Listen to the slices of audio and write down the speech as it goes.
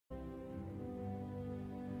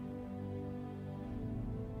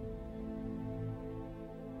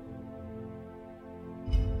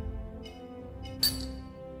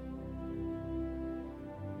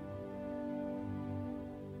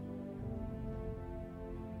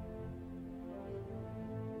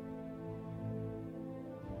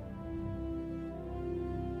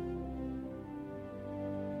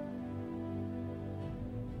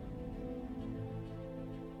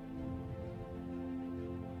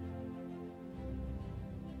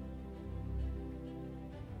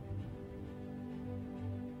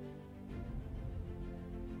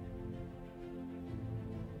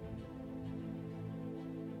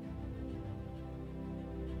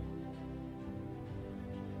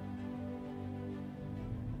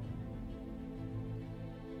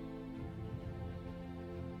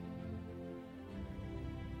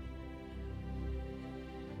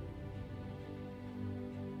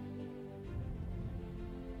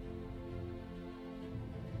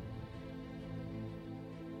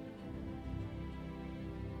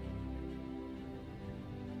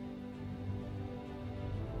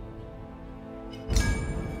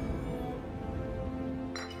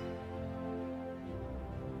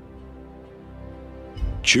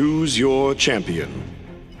Choose your champion.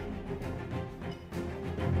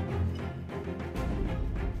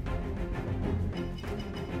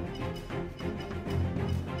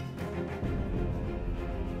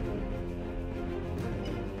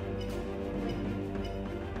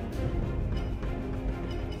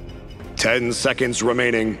 Ten seconds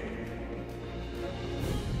remaining.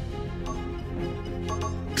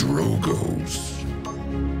 Drogoz.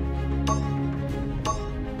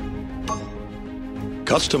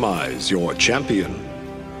 Customize your champion.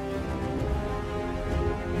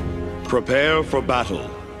 Prepare for battle.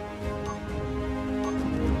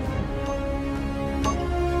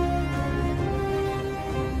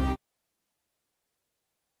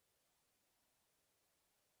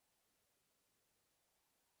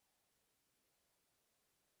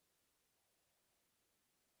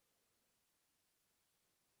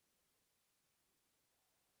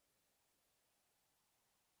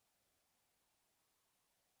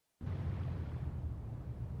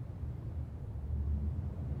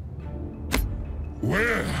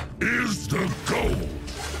 Where is the gold?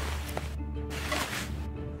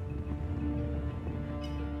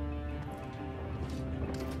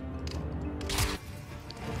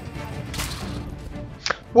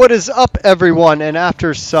 What is up, everyone? And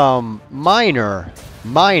after some minor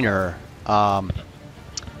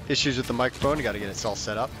issues with the microphone, you got to get it all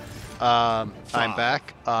set up. I'm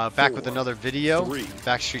back with another video.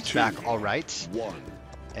 Backstreet's back, all right.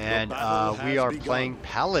 And we are playing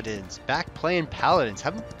Paladins. Back playing Paladins.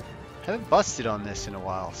 Haven't busted on this in a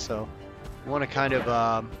while, so we want to kind of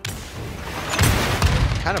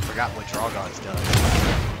forgot what Drogoz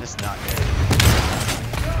does. This is not good.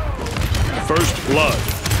 First blood.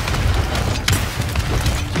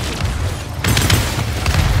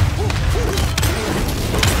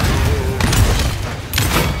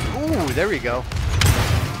 Ooh, there we go.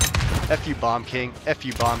 F you, Bomb King. F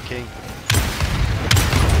you, Bomb King.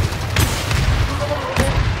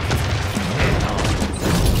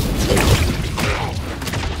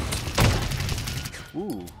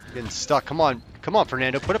 Ooh, getting stuck. Come on,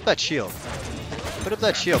 Fernando. Put up that shield. Put up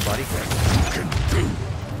that shield, buddy.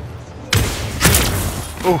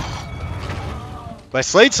 Ooh. I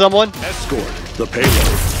slayed someone. Escort the payload.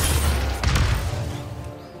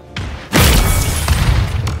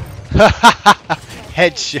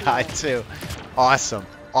 Headshot too. Awesome.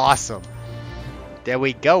 Awesome. There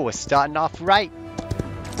we go. We're starting off right.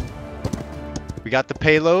 We got the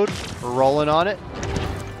payload. We're rolling on it.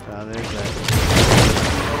 Oh, there's that.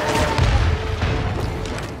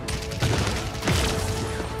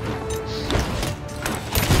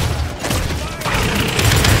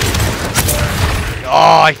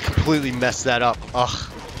 Oh, I completely messed that up. Ugh.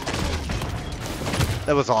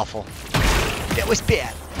 That was awful. That was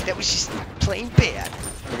bad. That was just plain bad.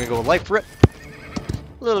 We're gonna go life rip.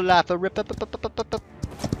 Little life rip.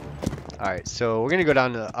 Alright, so we're gonna go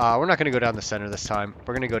down to we're not gonna go down the center this time.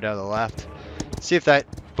 We're gonna go down to the left. See if that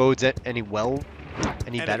bodes it any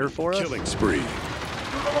better for us. Killing spree.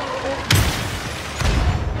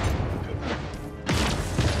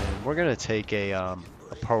 And we're gonna take a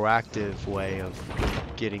proactive way of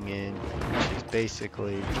getting in, which is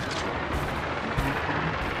basically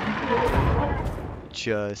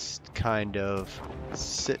just kind of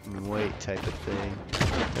sit and wait type of thing.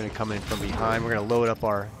 We're gonna come in from behind. We're gonna load up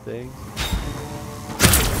our thing.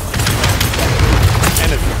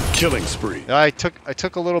 Enemy killing spree. I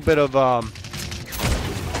took a little bit of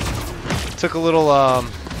took a little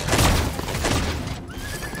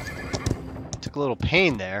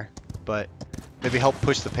pain there, but maybe help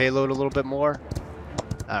push the payload a little bit more.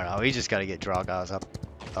 I don't know. We just got to get Drogoz up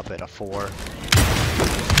at a 4.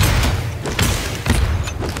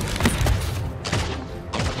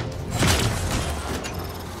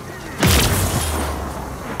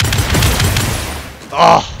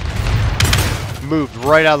 Oh! Moved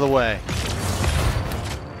right out of the way.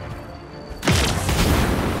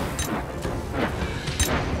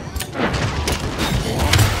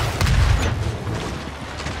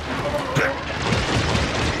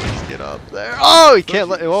 Let's get up there. Oh, you can't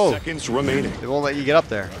let. Whoa! Seconds remaining. They won't let you get up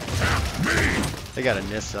there. They got a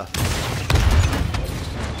Kinessa.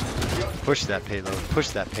 Push that payload. Push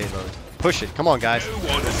that payload. Push it. Come on, guys.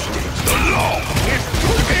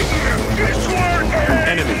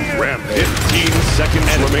 Enemy ramp. 15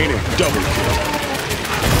 seconds remaining. Double kill.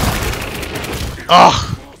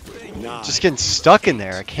 Ugh! Just getting stuck in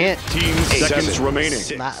there. I can't. 15 seconds remaining.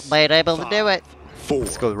 Not quite able to do it. 4.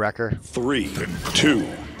 Let's go, Wrecker. 3, 2,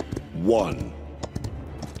 1.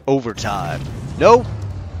 Overtime. No?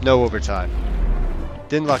 No overtime.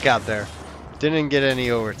 Didn't luck out there. Didn't get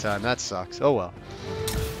any overtime. That sucks. Oh well.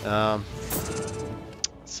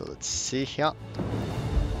 So let's see here.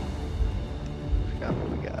 Forgot what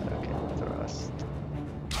we got. Okay, thrust.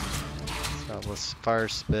 So let's fire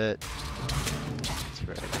spit. That's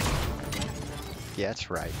right. Yeah, that's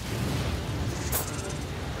right.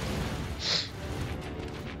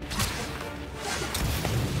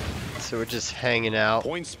 So we're just hanging out,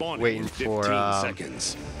 waiting for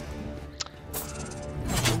seconds.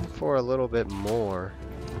 For a little bit more.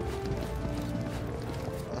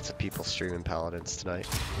 Lots of people streaming Paladins tonight.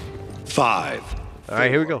 5. All right,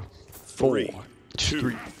 here we go. 4, 2,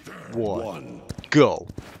 1, go.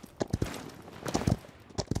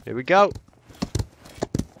 Here we go.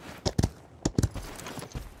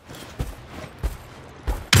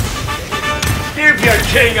 Give your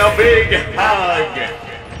king a big hug!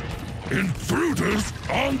 Intruders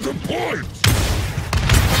on the point!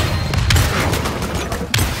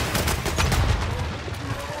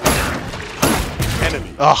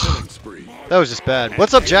 Enemy. Oh, that was just bad.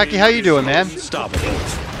 What's up, Jackie? How you doing, man? Stop it.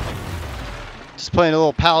 Just playing a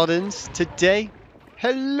little Paladins today.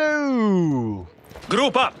 Hello.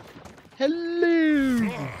 Group up! Hello.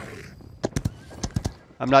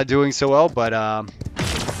 I'm not doing so well, but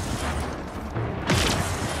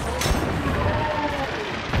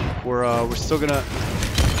we're still gonna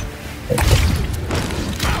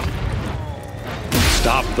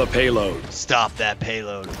Stop the payload. stop that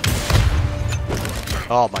payload.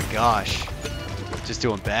 Oh my gosh, just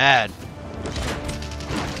doing bad.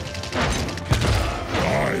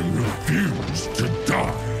 I refuse to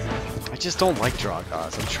die. I just don't like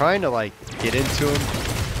Drogoz. I'm trying to like get into him,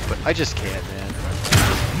 but I just can't, man.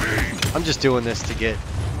 I'm just doing this to get.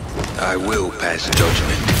 I will pass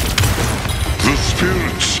judgment. The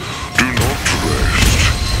spirits do not rest.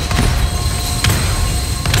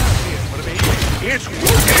 It's working!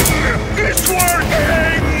 It's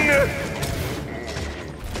working!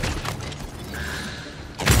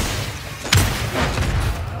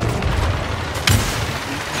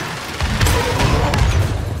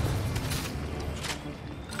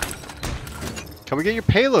 Come and get your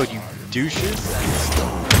payload, you douches.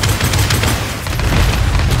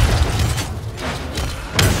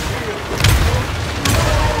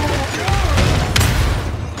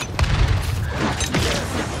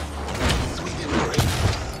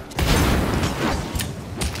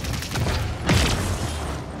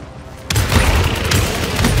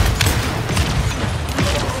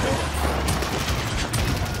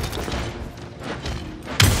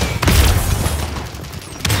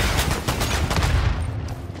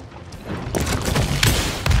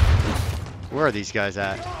 Where are these guys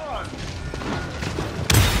at?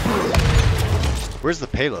 Where's the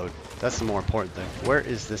payload? That's the more important thing. Where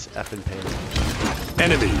is this effing payload?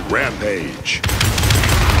 Enemy rampage.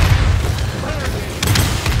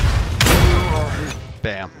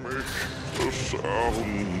 Bam. The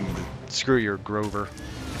sound. Screw your Grover.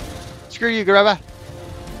 Screw you, Grover.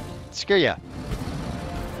 Screw ya.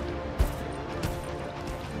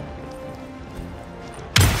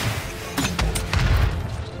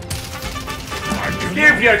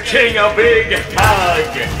 Give your king a big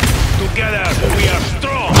hug! Together we are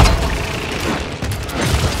strong.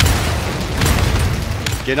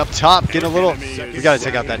 Getting up top, getting a little. We gotta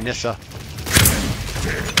take out that Nissa.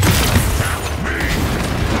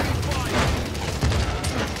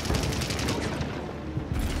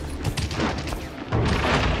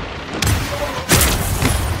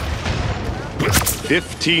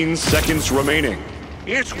 $15 seconds remaining.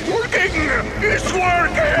 It's working! It's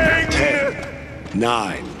working! 10,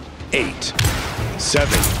 9, 8,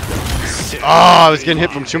 7, 6. Oh, I was getting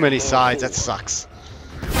hit from too many sides. That sucks.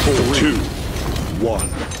 4, 2, 1.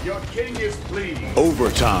 Your king is pleased.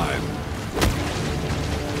 Overtime.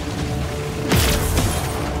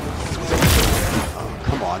 Oh,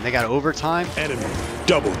 come on. They got overtime? Enemy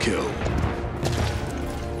double kill.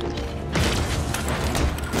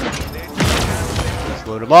 Let's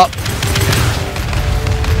load them up.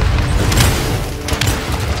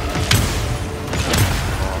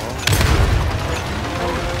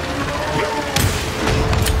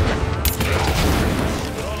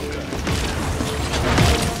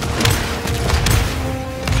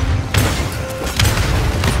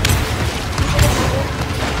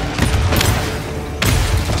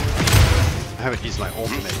 I haven't used my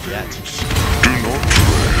ultimate yet. Do not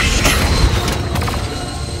rest.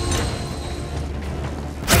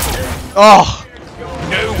 Oh!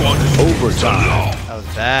 No one Overtime. That was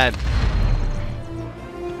bad.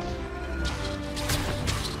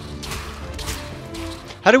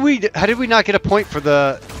 How did we not get a point for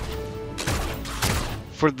the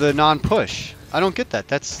non-push? I don't get that.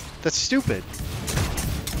 That's stupid.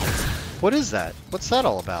 What is that? What's that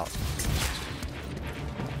all about?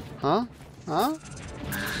 Huh? Huh?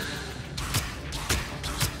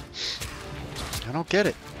 I don't get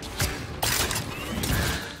it.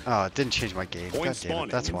 Oh, it didn't change my game. God damn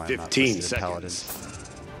it. That's why I'm not listed in Paladins.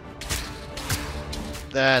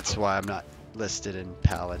 That's why I'm not listed in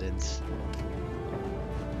Paladins.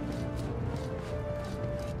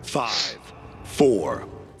 5, 4,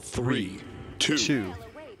 3, 2,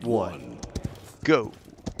 1, go.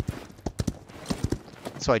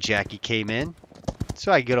 That's why Jackie came in. That's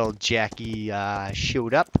why good old Jackie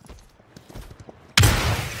showed up.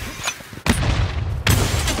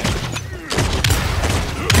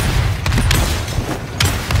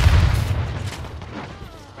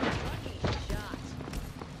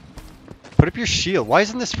 Put up your shield. Why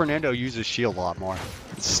isn't this Fernando use his shield a lot more?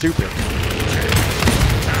 It's stupid.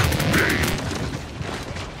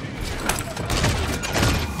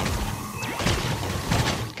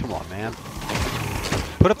 Come on, man.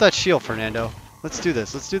 Put up that shield, Fernando. Let's do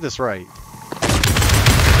this. Let's do this right.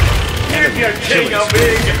 Give your king a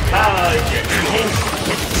big hug!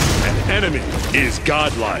 An enemy is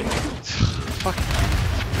godlike. Fuck.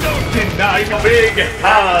 Don't deny a big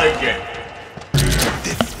hug!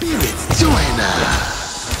 Spirits join us.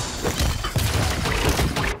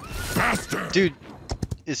 Dude,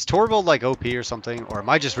 is Torvald like OP or something? Or am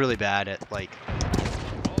I just really bad at, like,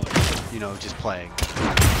 you know, just playing?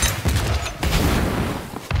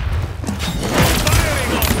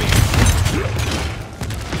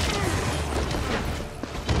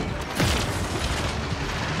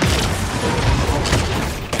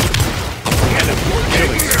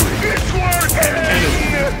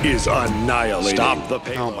 Is annihilated. Stop the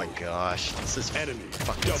payload. Oh my gosh, this is Enemy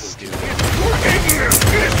fucking stupid.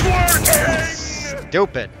 It's working!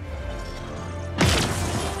 Stupid.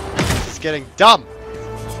 It's getting dumb.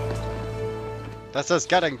 This is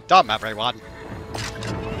getting dumb, everyone.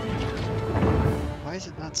 Why is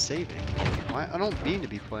it not saving? Why? I don't mean to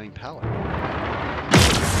be playing Paladin.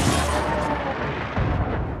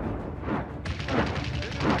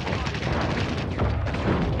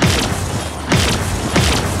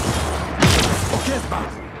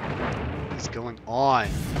 What's going on?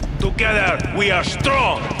 Together, we are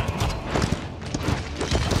strong.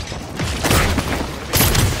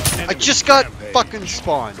 I just got fucking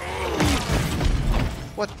spawned.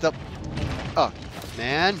 What the? Oh,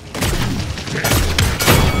 man.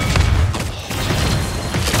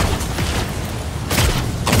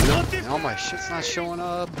 Now my shit's not showing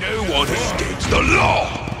up. No one escapes the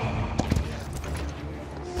law!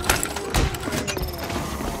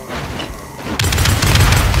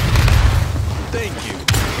 Thank you.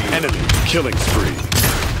 Enemy killing spree.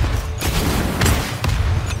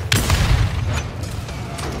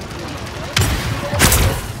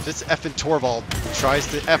 This effing Torvald tries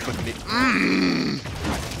to F with me. I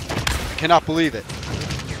cannot believe it.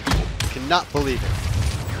 Cannot believe it.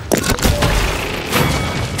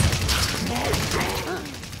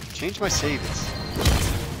 Change my saves.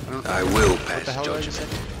 I will What pass the hell did I just say?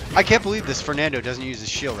 judgment. I can't believe this Fernando doesn't use his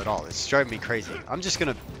shield at all. It's driving me crazy. I'm just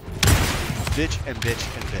gonna bitch and bitch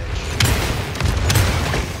and bitch.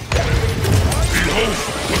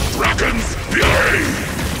 Dragons, behave!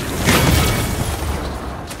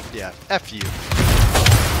 Yeah, F you.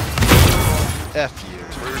 F you.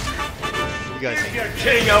 You guys ain't Your getting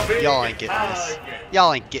king a big Y'all ain't getting this. hug!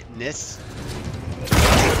 Y'all ain't getting this.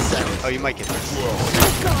 Oh, you might get this.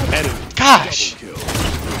 Enemy Gosh! double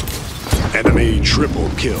kill. Enemy triple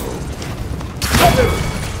kill.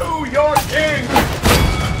 To your king!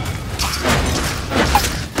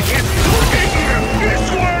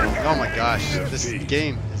 Oh my gosh, this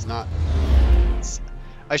game is not...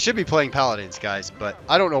 I should be playing Paladins, guys, but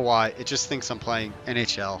I don't know why. It just thinks I'm playing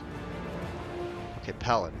NHL. Okay,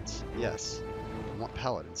 Paladins. Yes. I want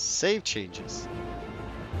Paladins. Save changes.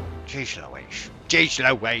 Jeez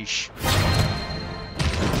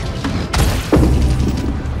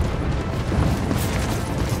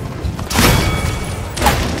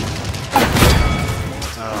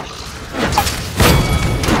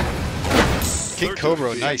King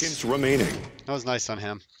Cobra, nice. Seconds remaining. That was nice on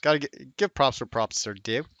him. Gotta give props where props are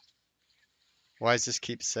due. Why does this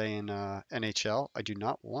keep saying NHL? I do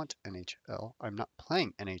not want NHL. I'm not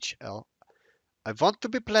playing NHL. I want to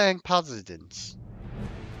be playing Paladins.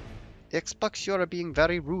 Xbox, you are being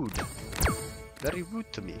very rude. Very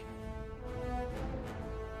rude to me.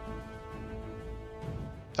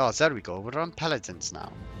 Oh, there we go. We're on Paladins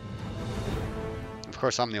now. Of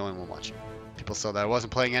course, I'm the only one watching. People saw that I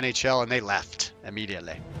wasn't playing NHL and they left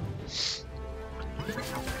immediately.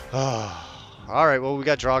 Alright, well, we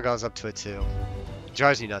got Drogoz up to it too.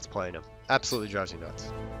 Drives me nuts playing him. Absolutely drives me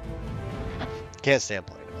nuts. Can't stand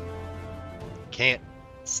playing him. Can't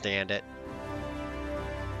stand it.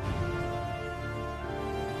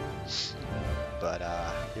 But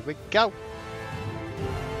here we go.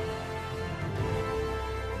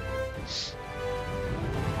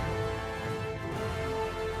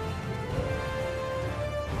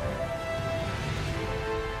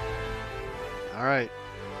 All right,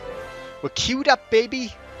 we're queued up,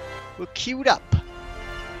 baby. We're queued up.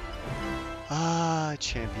 Ah,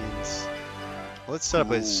 champions. Let's set up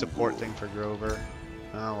a support thing for Grover.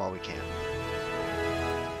 Oh, well, we can.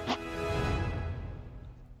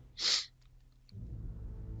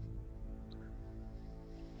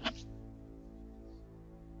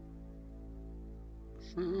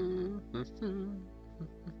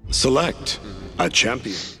 Select a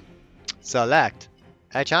champion. Select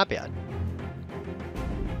a champion.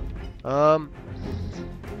 Alright,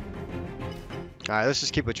 let's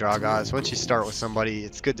just keep with Drogoz. Once you start with somebody,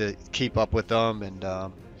 it's good to keep up with them and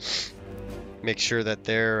make sure that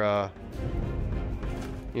they're,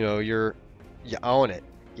 you know, you own it.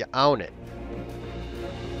 You own it.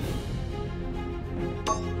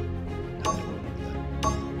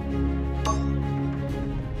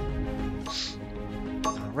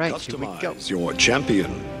 Alright, here we go. Customize your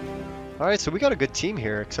champion. Alright, so we got a good team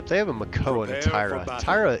here, except they have a Makoa and a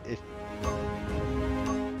Tyra.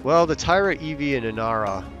 Well, the Tyra, Evie, and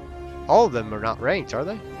Inara, all of them are not ranked, are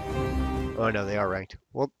they? Oh, no, they are ranked.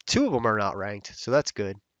 Well, 2 of them are not ranked, so that's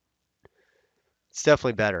good. It's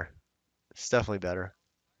definitely better. It's definitely better.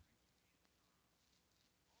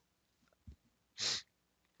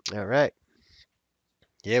 Alright.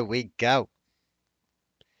 Here we go.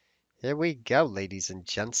 Here we go, ladies and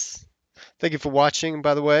gents. Thank you for watching,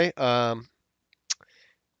 by the way.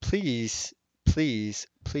 Please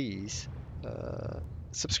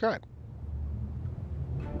subscribe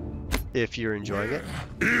if you're enjoying it.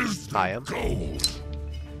 I am.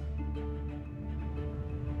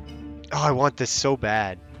 Oh, I want this so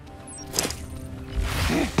bad.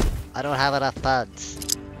 I don't have enough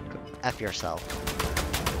funds. F yourself.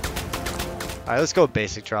 Alright, let's go with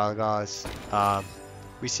basic Drogoz.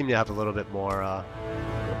 We seem to have a little bit more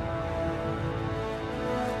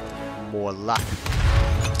luck.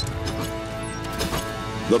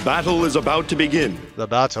 The battle is about to begin. The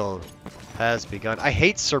battle has begun. I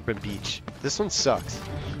hate Serpent Beach. This one sucks.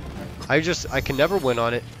 I can never win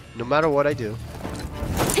on it, no matter what I do.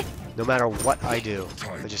 No matter what I do,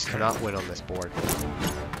 I just cannot win on this board.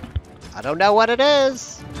 I don't know what it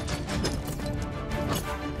is.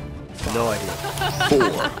 No idea.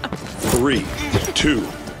 4, 3, 2,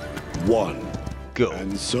 1. Go.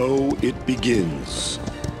 And so it begins.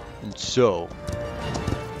 And so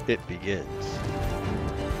it begins.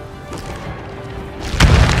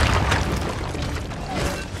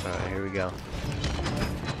 Alright, here we go.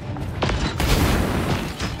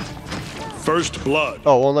 First blood.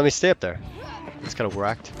 Oh, won't let me stay up there. It's kind of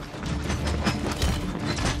wrecked.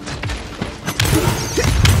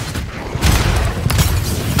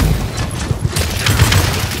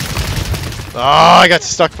 Oh, I got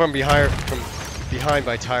stuck from behind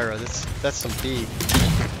by Tyra. That's some B.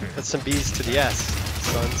 That's some B's to the S,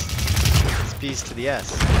 sons. It's B's to the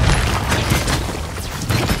S.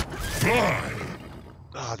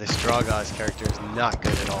 Oh, this Drogoz character is not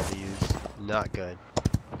good at all to use. Not good.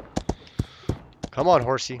 Come on,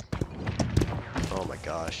 horsey. Oh my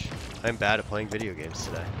gosh. I'm bad at playing video games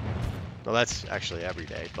today. Well, that's actually every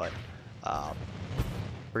day, but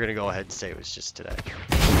we're gonna go ahead and say it was just today.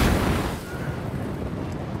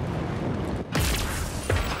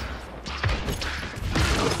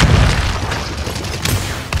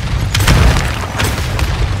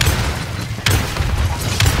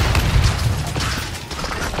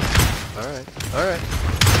 Alright.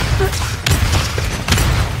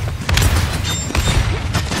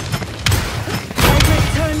 I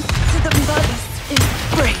return to the mother's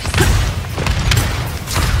embrace.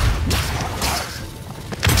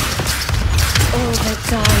 All that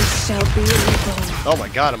dies shall be reborn. Oh my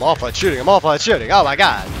god, I'm awful at shooting. I'm awful at shooting. Oh my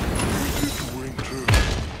god.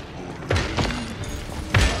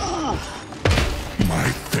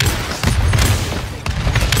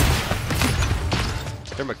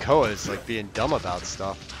 Their Makoa is like being dumb about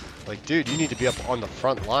stuff. Like, dude, you need to be up on the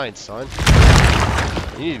front line, son.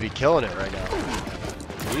 You need to be killing it right now.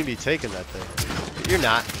 You need to be taking that thing. But you're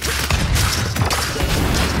not.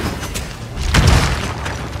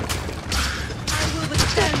 I will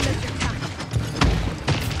withstand this attack.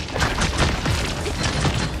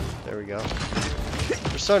 There we go.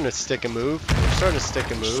 We're starting to stick and move. We're starting to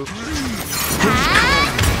stick and move.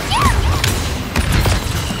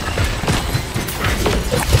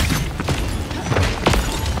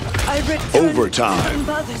 I return Overtime. to the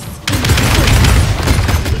mother's embrace.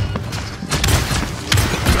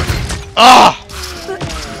 Ah!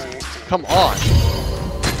 Come on.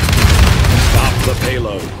 Stop the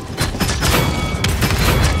payload.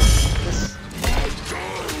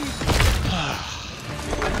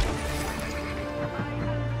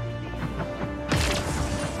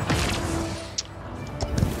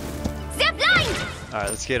 Alright,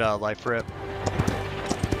 let's get a life rip.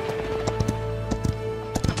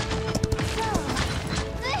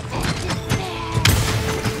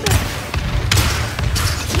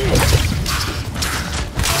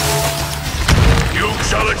 You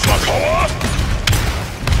challenge Makoa?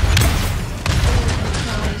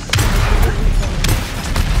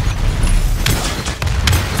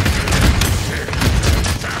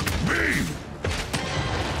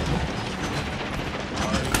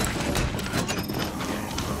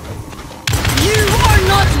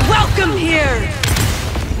 Welcome here!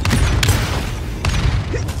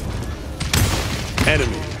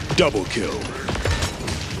 Enemy double kill.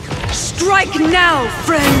 Strike now,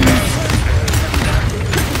 friends!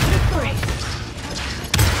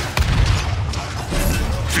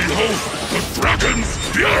 Behold the dragon's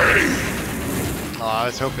fury! Oh, I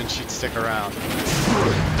was hoping she'd stick around.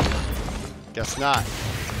 Guess not.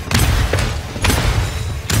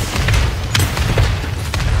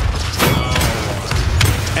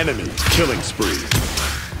 Enemy killing spree.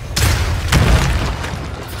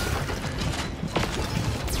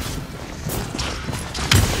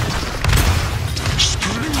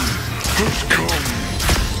 Spring has come.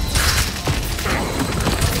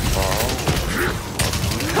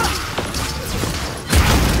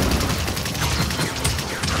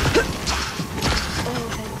 All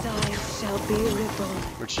that dies shall be reborn.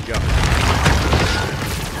 Where'd she go?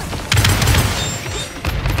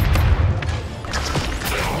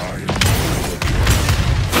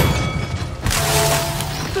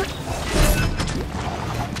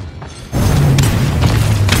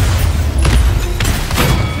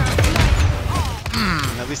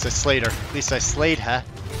 At least I slayed her. At least I slayed her.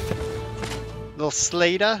 Little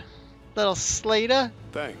Slater. Little Slater.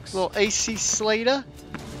 Thanks. Little AC Slater.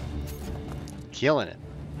 Killing it.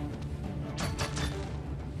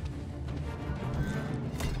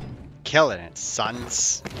 Killing it,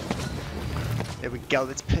 sons. There we go.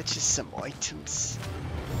 Let's purchase some items.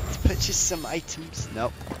 Let's purchase some items.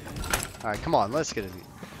 Nope. Alright, come on. Let's get it.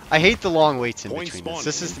 I hate the long waits in between this.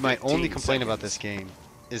 This is my only complaint about this game.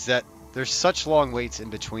 Is that there's such long waits in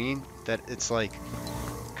between that it's like,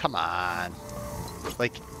 come on.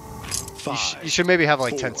 Like, you should maybe have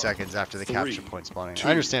like 10 seconds after the capture point spawning. I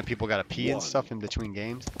understand people gotta pee and stuff in between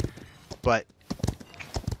games, but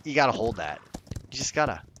you gotta hold that. You just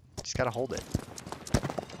gotta hold it.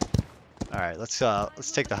 All right, let's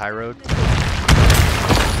take the high road.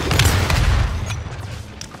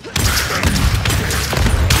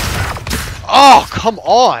 Oh, come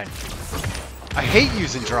on! I hate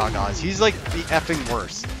using Drogoz. He's like the effing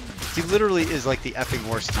worst. He literally is like the effing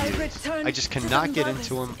worst to use. I just cannot get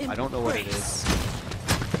into him. I don't know what it is.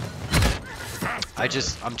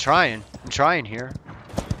 I'm trying. I'm trying here.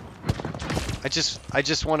 I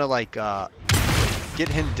just want to like get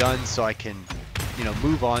him done so I can, you know,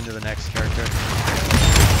 move on to the next character.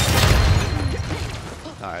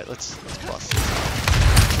 All right, let's bust this out.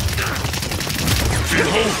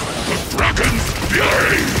 Behold the dragon's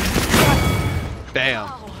fury! Bam.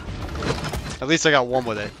 At least I got one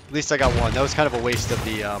with it. At least I got one. That was kind of a waste of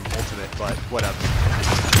the ultimate, but whatever.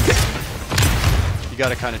 You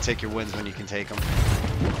gotta kind of take your wins when you can take them.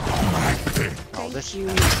 Oh, this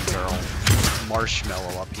girl.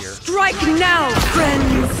 Marshmallow up here. Strike now,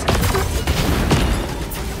 friends!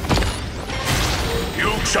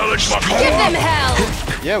 You challenge Makoa! Give them hell!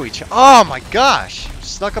 Yeah, oh my gosh!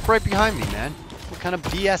 Snuck up right behind me, man. What kind of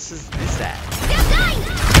BS is that?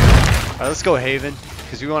 Alright, let's go Haven.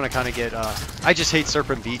 Because we want to kind of get, I just hate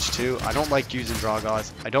Serpent Beach too. I don't like using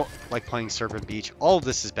Drogoz. I don't like playing Serpent Beach. All of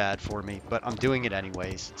this is bad for me, but I'm doing it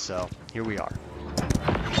anyways. So, here we are.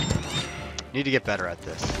 Need to get better at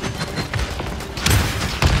this.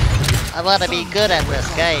 I want to be good at this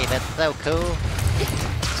game. It's so cool.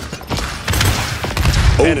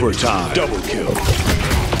 Overtime. Double kill.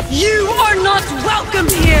 You are not welcome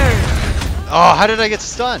here! Oh, how did I get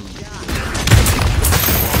stunned?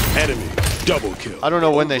 Enemy double kill. I don't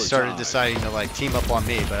know when they started deciding to like team up on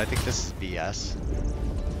me, but I think this is BS.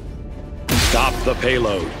 Stop the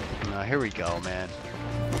payload. Here we go, man.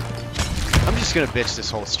 I'm just gonna bitch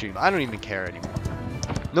this whole stream. I don't even care anymore.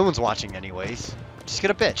 No one's watching anyways. Just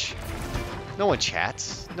gonna bitch. No one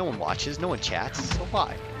chats. No one watches. No one chats. So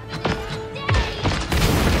why?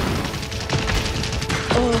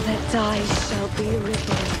 All that dies shall be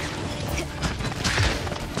reborn.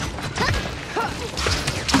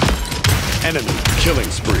 Enemy killing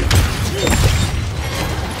spree.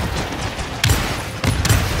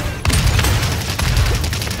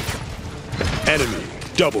 Enemy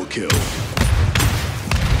double kill.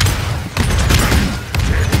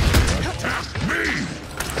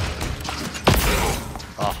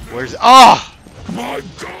 Oh, where's... Oh!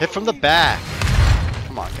 Hit from the back.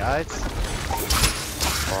 Come on, guys.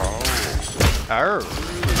 Oh.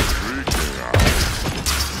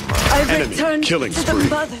 I've Enemy returned killing to spree. the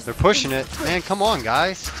mother. They're pushing it. Man, come on,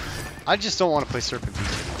 guys. I just don't want to play Serpent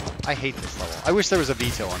Veto. I hate this level. I wish there was a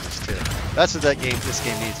veto on this, too. That's what this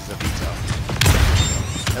game needs, is a veto.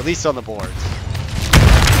 At least on the boards.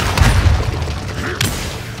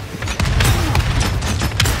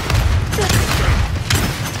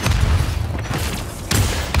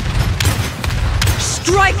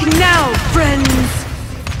 Strike now, friends!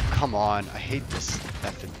 Come on, I hate this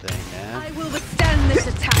effing thing, man. I will withstand this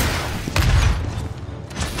attack.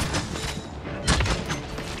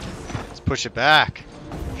 Let's push it back.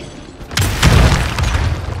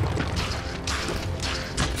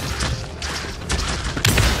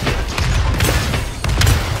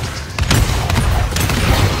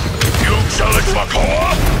 You challenge Makoa?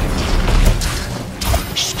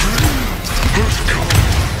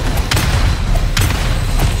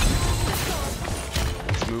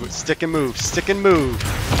 Let's move it. Stick and move. Stick and move.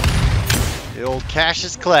 The old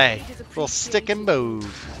Cassius Clay. Little stick and move.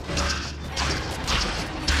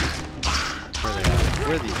 Where are they at?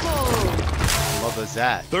 Where are these? Love is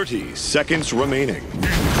that. 30 seconds remaining.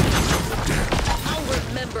 I'll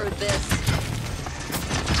remember this.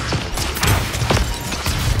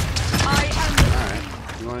 I am Alright.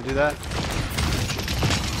 You want to do that?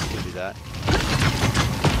 You can do that.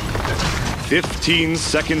 15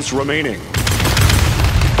 seconds remaining.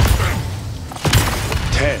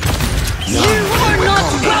 10. You are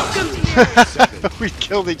not welcome! We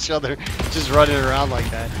killed each other just running around like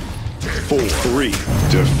that. 4-3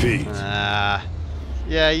 defeat.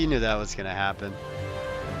 Yeah, you knew that was gonna happen.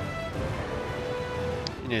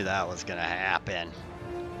 You knew that was gonna happen.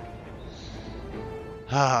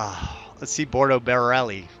 Let's see, Bordo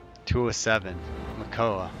Barelli, 207,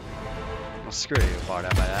 Makoa. Well, screw you, Bardo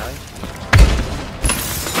Barelli.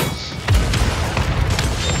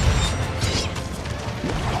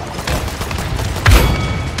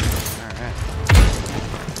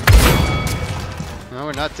 No,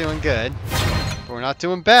 we're not doing good, but we're not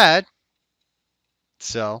doing bad.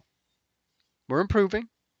 So, we're improving.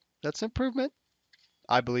 That's improvement.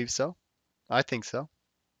 I believe so. I think so.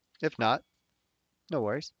 If not, no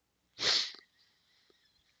worries.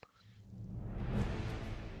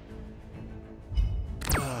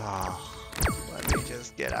 Let me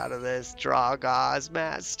just get out of this Drogoz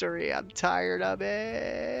mastery. I'm tired of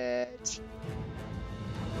it.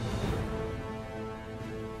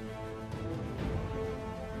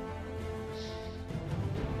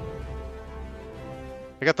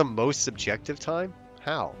 I got the most subjective time?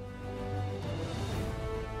 How?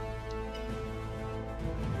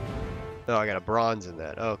 Oh, I got a bronze in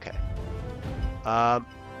that. Okay.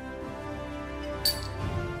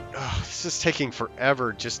 This is taking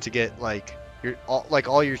forever just to get like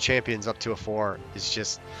all your champions up to a 4 is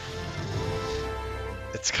just,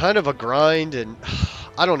 it's kind of a grind, and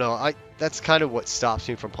I don't know. That's kind of what stops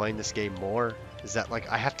me from playing this game more, is that like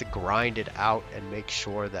I have to grind it out and make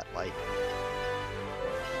sure that like,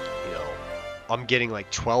 you know, I'm getting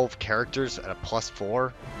like 12 characters at a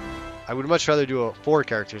 +4. I would much rather do a 4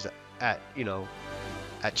 characters at you know,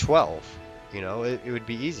 at 12. You know, it would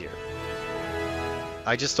be easier.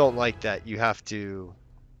 I just don't like that you have to,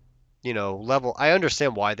 you know, level. I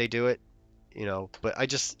understand why they do it, you know, but I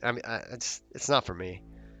mean, it's not for me.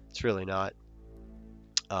 It's really not.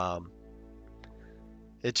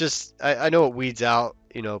 It just, I know it weeds out,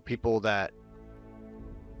 you know, people that,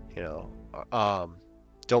 you know,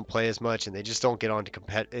 don't play as much and they just don't get on to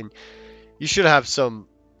compete. And you should have some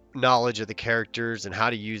knowledge of the characters and how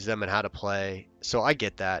to use them and how to play. So I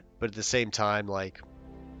get that, but at the same time, like,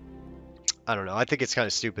 I don't know. I think it's kind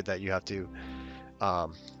of stupid that you have to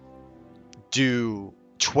do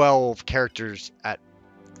 12 characters at,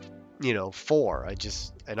 you know, 4.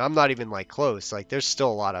 And I'm not even like close. Like, there's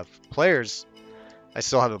still a lot of players I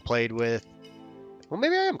still haven't played with. Well,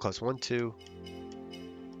 maybe I am close. 1, 2,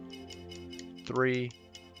 3,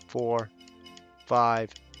 4, 5,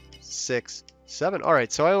 6, 7. All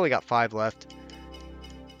right, so I only got 5 left.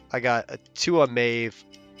 I got a 2 on Maeve,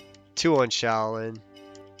 2 on Shaolin,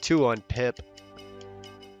 2 on Pip,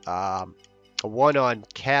 a 1 on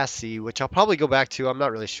Cassie, which I'll probably go back to. I'm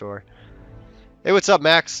not really sure. Hey, what's up,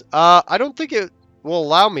 Max? I don't think it will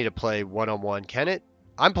allow me to play 1-on-1, can it?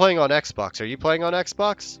 I'm playing on Xbox. Are you playing on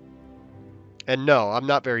Xbox? And no, I'm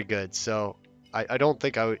not very good, so I don't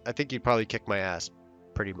think I would. I think you'd probably kick my ass,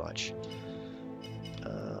 pretty much.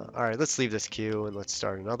 All right, let's leave this queue and let's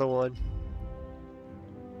start another one.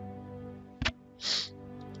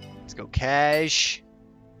 Let's go cash.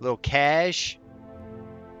 Little cash.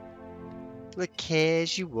 Little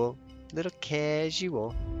casual. Little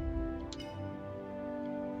casual.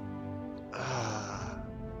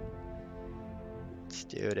 Let's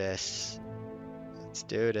do this. Let's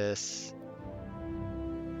do this.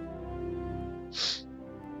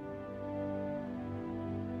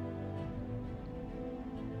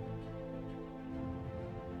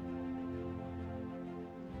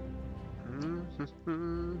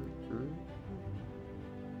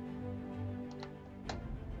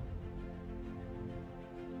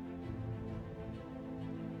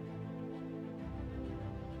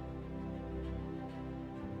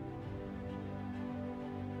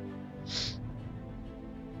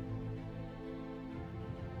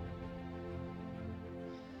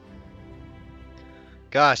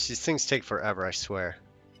 Gosh, these things take forever, I swear.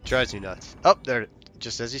 Drives me nuts. Oh, there,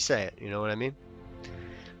 just as you say it, you know what I mean?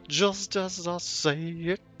 Just as I say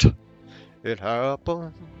it, it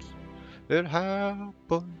happens, it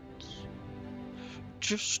happens.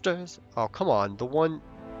 Just as... Oh, come on, the one...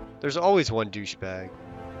 There's always one douchebag.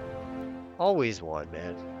 Always one,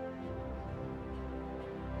 man.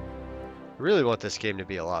 I really want this game to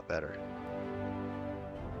be a lot better.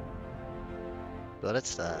 But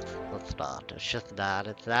it's not. It's not. It's just not.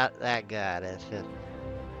 It's not that good. It's just...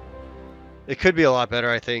 It could be a lot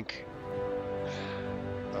better, I think.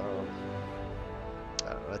 I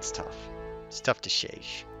don't know, it's tough. It's tough to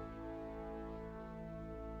change.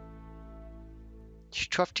 It's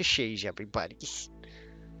tough to change, everybody.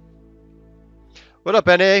 What up,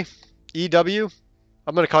 NA? EW?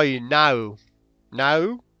 I'm gonna call you Now.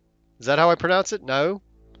 Now? Is that how I pronounce it? No?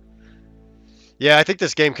 Yeah, I think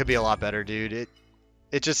this game could be a lot better, dude.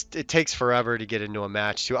 It takes forever to get into a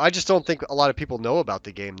match too. I just don't think a lot of people know about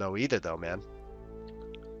the game though either though, man.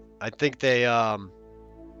 I think they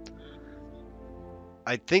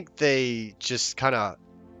just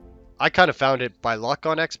I kind of found it by luck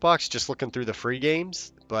on Xbox just looking through the free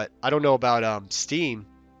games, but I don't know about Steam,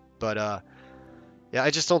 but yeah,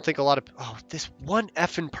 I just don't think a lot of this one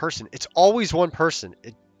effing person. It's always one person.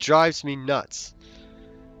 It drives me nuts.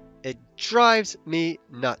 It drives me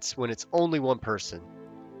nuts when it's only one person.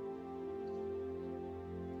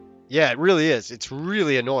 Yeah, it really is. It's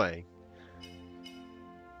really annoying.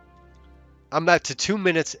 I'm at to 2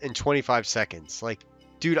 minutes and 25 seconds. Like,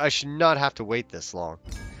 dude, I should not have to wait this long.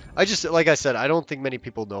 Like I said, I don't think many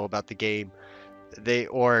people know about the game. They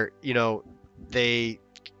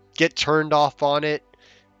get turned off on it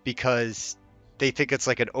because they think it's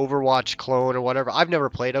like an Overwatch clone or whatever. I've never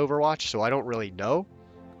played Overwatch, so I don't really know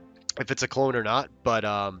if it's a clone or not, but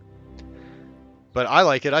I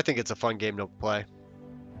like it. I think it's a fun game to play.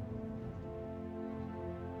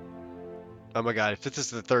 Oh my god, if this is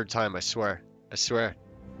the third time, I swear.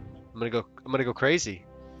 I'm gonna go crazy.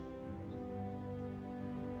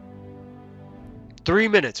 3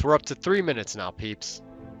 minutes. We're up to 3 minutes now, peeps.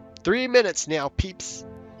 3 minutes now, peeps.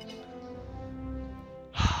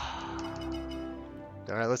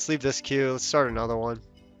 Alright, let's leave this queue. Let's start another one.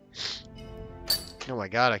 Oh my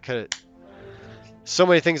god, I could have... So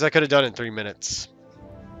many things I could have done in 3 minutes.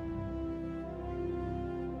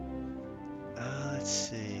 Let's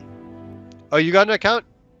see. Oh, you got an account?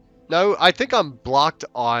 No, I think I'm blocked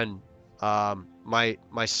on my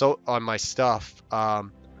stuff.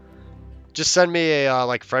 Just send me a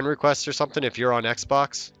like friend request or something if you're on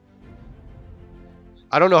Xbox.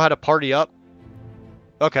 I don't know how to party up.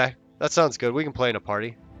 Okay, that sounds good. We can play in a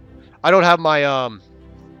party. I don't have my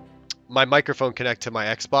my microphone connect to my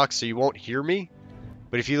Xbox, so you won't hear me.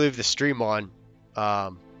 But if you leave the stream on,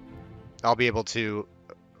 I'll be able to,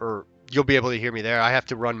 or you'll be able to hear me there. I have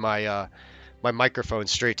to run my my microphone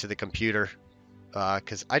straight to the computer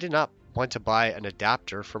because I did not want to buy an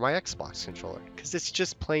adapter for my Xbox controller because it's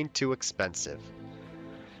just plain too expensive.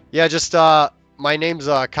 Yeah, just my name's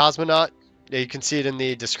Kawsmoe. Yeah, you can see it in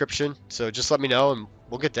the description. So just let me know and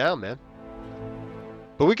we'll get down, man.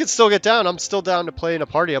 But we can still get down. I'm still down to play in a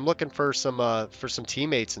party. I'm looking for some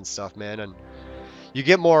teammates and stuff, man. And you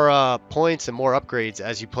get more points and more upgrades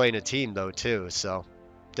as you play in a team, though, too. So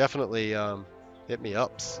definitely hit me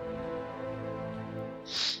ups.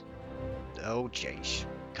 Oh, jeez.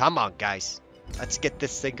 Come on, guys. Let's get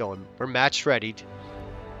this thing going. We're match ready.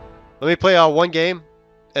 Let me play one game,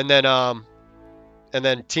 and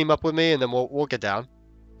then team up with me, and then we'll get down.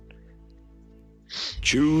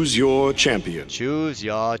 Choose your champion. Choose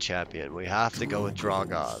your champion. We have to go with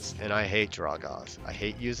Drogoz, and I hate Drogoz. I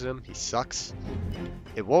hate using him. He sucks.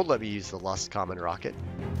 It won't let me use the Lust Common Rocket.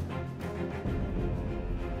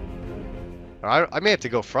 I may have to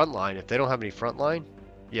go frontline if they don't have any frontline.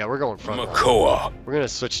 Yeah, we're going frontline. Makoa. We're gonna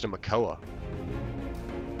switch to Makoa.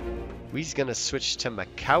 We's gonna switch to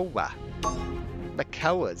Makoa.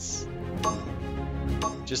 Makoas.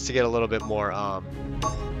 Just to get a little bit more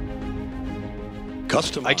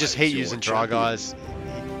Customize I just hate your using champion. Drogoz.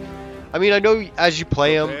 I mean, I know as you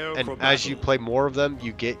play them Prepare and for as you battle. play more of them,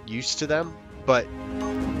 you get used to them. But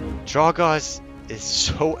Drogoz is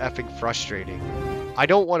so effing frustrating. I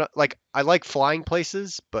don't want to like. I like flying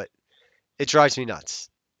places, but it drives me nuts.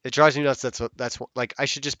 It drives me nuts. That's what like I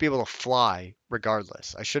should just be able to fly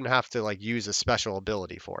regardless. I shouldn't have to like use a special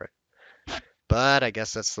ability for it. But I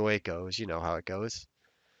guess that's the way it goes. You know how it goes.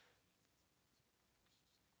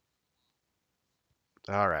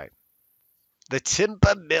 All right. The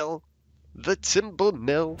timber mill. The timber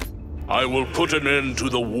mill. I will put an end to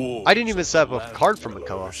the war. I didn't even set up a card for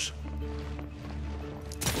Makoa.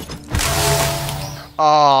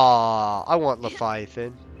 Ah, I want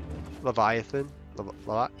Leviathan. Leviathan.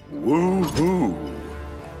 Woohoo!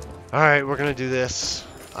 Alright, we're gonna do this.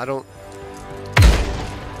 I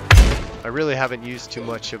really haven't used too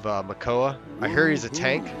much of Makoa. I hear he's a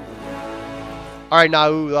tank. Alright,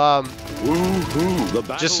 now, Woohoo! The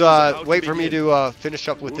battle just is about wait to for me begin. to finish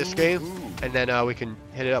up with this game, and then we can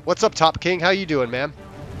hit it up. What's up, Top King? How you doing, man?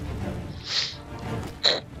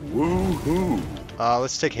 Woohoo!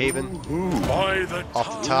 Let's take Haven By the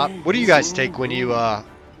off the top. What do you guys take when you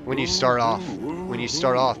start off? When you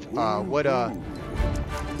start off, what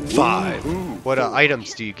 5.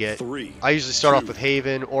 items do you get? 3. I usually start off with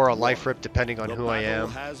Haven or a Life Rip, depending on who I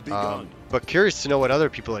am. But curious to know what other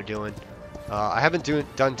people are doing. I haven't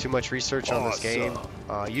done too much research on this game.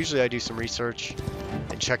 Usually I do some research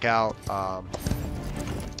and check out,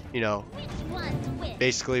 you know,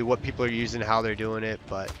 basically what people are using, how they're doing it.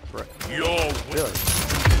 But really,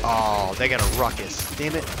 oh, they got a Ruckus.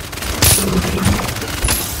 Damn it!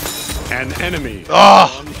 An enemy.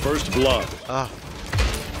 Oh! On first blood.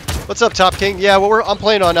 What's up, Top King? Yeah, well, I'm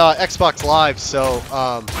playing on Xbox Live, so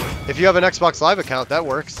if you have an Xbox Live account, that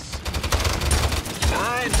works.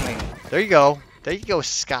 There you go. There you go,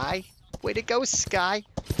 Skye. Way to go, Skye.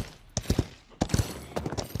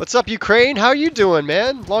 What's up, Ukraine? How you doing,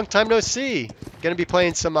 man? Long time no see. Gonna be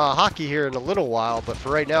playing some hockey here in a little while, but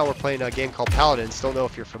for right now, we're playing a game called Paladins. Don't know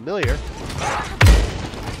if you're familiar,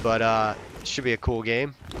 but it should be a cool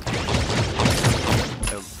game.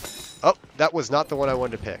 Oh, that was not the one I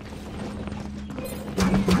wanted to pick.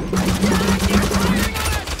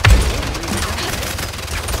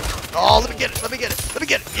 Oh, let me get it, let me get it, let me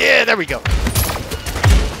get it. Yeah, there we go.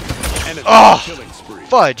 Oh,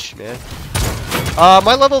 fudge, man.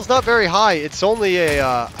 My level's not very high. It's only a,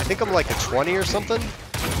 I think I'm like a 20 or something.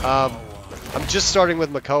 I'm just starting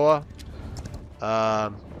with Makoa.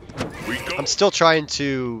 I'm still trying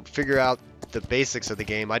to figure out the basics of the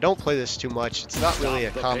game. I don't play this too much. It's not really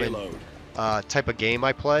a common type of game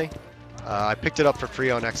I play. I picked it up for free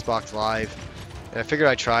on Xbox Live, and I figured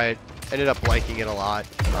I'd try it. Ended up liking it a lot.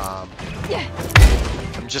 I'm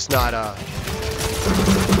just not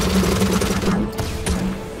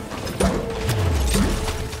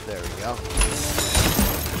there we go.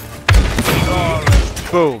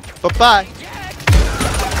 Boom. Bye-bye.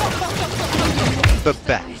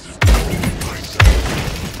 Bye-bye.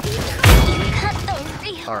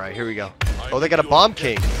 Alright, here we go. Oh, they got a Bomb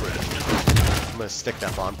King. I'm gonna stick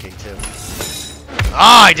that Bomb King too.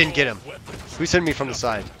 Ah, I didn't get him. Who's hitting me from the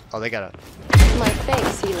side? Oh, they got a... My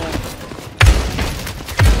face, healer.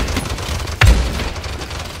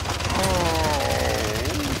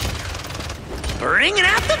 Bringing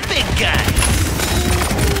out the big gun.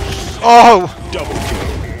 Oh! Double kill.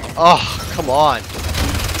 Oh, come on.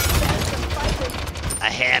 I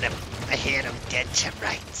had him dead to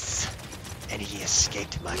rights, and he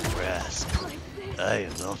escaped my grasp. I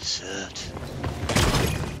am upset.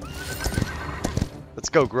 Let's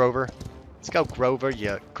go, Grover. Let's go, Grover,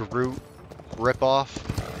 you Groot ripoff.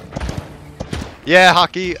 Yeah,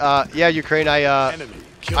 hockey. Yeah, Ukraine. I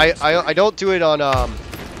don't do it on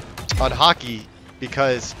hockey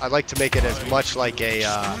because I like to make it as much like a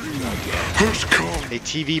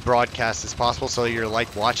TV broadcast as possible, so you're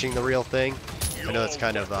like watching the real thing. I know it's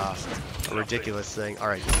kind of a ridiculous thing. All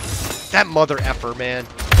right, that mother effer, man.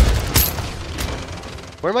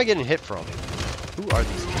 Where am I getting hit from? Who are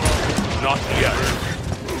these people? Not yet.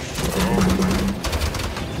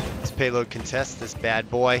 This payload contest this bad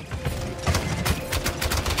boy.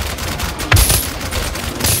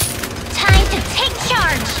 Time to take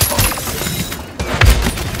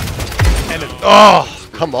Oh,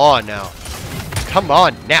 come on now. Come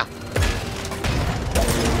on now.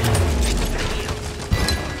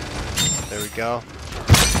 There we go.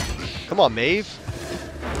 Come on, Maeve.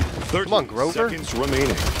 Come on, Grover. Seconds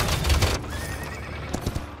remaining.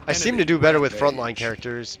 I seem to do better with frontline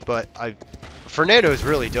characters, but Fernando is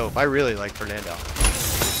really dope. I really like Fernando.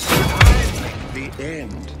 The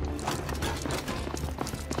end.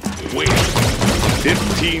 Wait.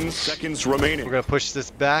 15 seconds remaining. We're gonna push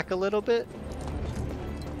this back a little bit.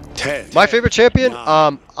 10. My favorite champion,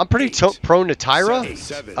 9, I'm pretty prone to Tyra,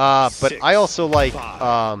 7, but I also like,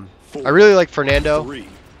 5, 4, I really like Fernando. 3, 2,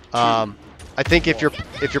 I think if you're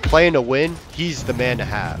playing to win, he's the man to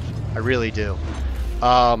have. I really do.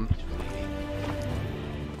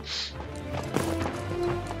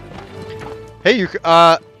 Hey,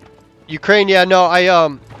 Ukraine. Yeah,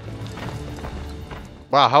 no,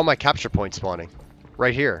 wow, how are my capture points spawning?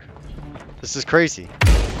 Right here. This is crazy.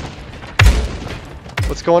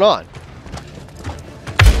 What's going on?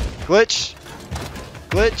 Glitch.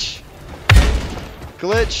 Glitch.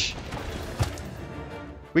 Glitch.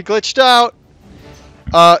 We glitched out.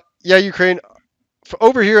 Yeah, Ukraine.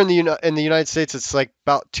 Over here in the United States, it's like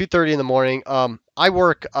about 2:30 in the morning. I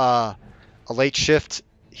work a late shift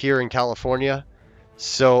here in California,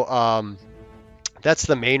 so that's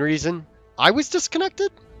the main reason. I was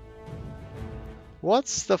disconnected.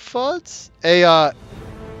 What's the fuds? Hey,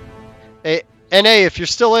 NA, if you're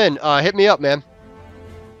still in, hit me up, man.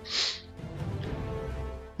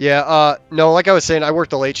 Yeah, no, like I was saying, I work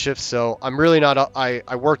the late shift, so I'm really not.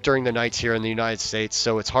 I work during the nights here in the United States,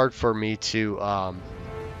 so it's hard for me to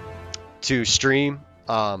stream.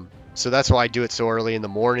 So that's why I do it so early in the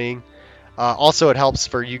morning. Also, it helps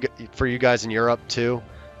for you guys in Europe too,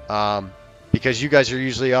 because you guys are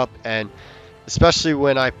usually up, and especially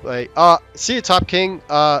when I play. See you, Top King.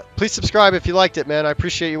 Please subscribe if you liked it, man. I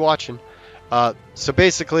appreciate you watching. So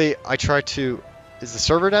basically, I try to. Is the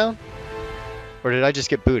server down? Or did I just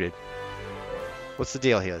get booted? What's the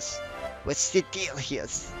deal here? What's the deal here?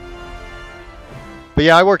 But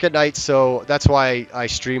yeah, I work at night, so that's why I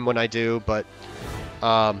stream when I do. But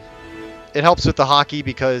it helps with the hockey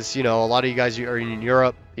because, you know, a lot of you guys are in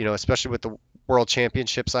Europe, you know, especially with the World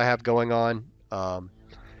Championships I have going on.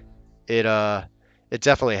 It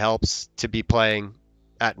definitely helps to be playing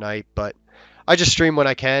at night, but I just stream when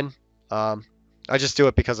I can. I just do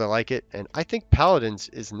it because I like it, and I think Paladins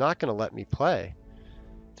is not going to let me play.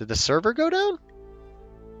 Did the server go down?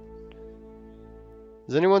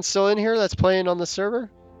 Is anyone still in here that's playing on the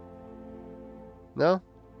server? No?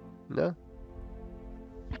 No?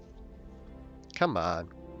 Come on.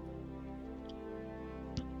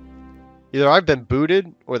 Either I've been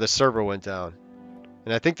booted or the server went down.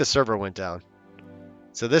 And I think the server went down.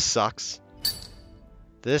 So this sucks.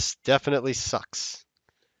 This definitely sucks.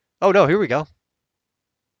 Oh no, here we go.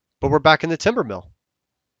 But we're back in the timber mill.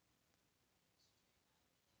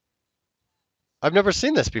 I've never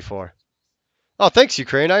seen this before. Oh, thanks,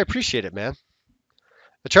 Ukraine. I appreciate it, man.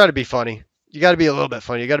 I try to be funny. You got to be a little bit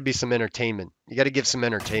funny. You got to be some entertainment. You got to give some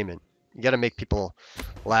entertainment. You got to make people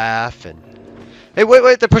laugh and... Hey,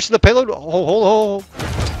 wait, they're pushing the payload. Hold.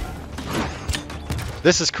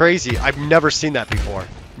 This is crazy. I've never seen that before.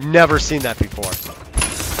 Never seen that before.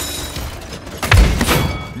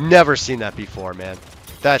 Never seen that before, man.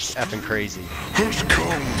 That's effing crazy.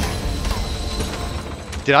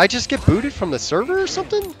 Did I just get booted from the server or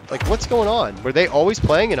something? Like, what's going on? Were they always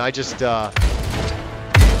playing and I just,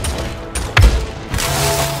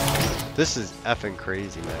 This is effing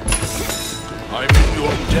crazy, man. I'm in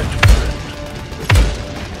your debt, friend.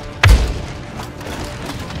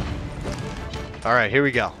 Alright, here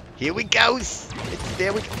we go. Here we go.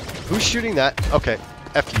 There we go. Who's shooting that? Okay.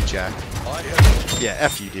 F you, Jack. Yeah,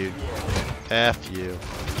 F you, dude. F you.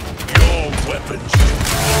 Your weapons.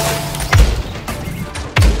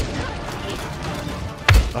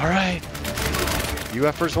 Alright. You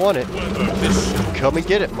effers want it. Come and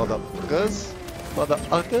get it, motherfuckers.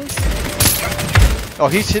 Motherfuckers. Oh,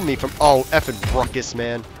 he's hitting me from... Oh, effing Ruckus,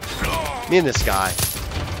 man. Me and this guy.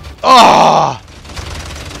 Oh!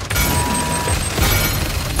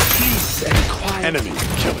 Enemy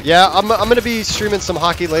killing. Yeah, I'm gonna be streaming some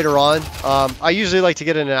hockey later on. I usually like to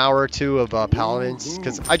get in an hour or two of Paladins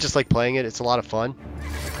because I just like playing it. It's a lot of fun,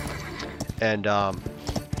 and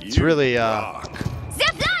it's really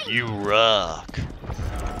you rock.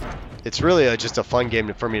 It's really just a fun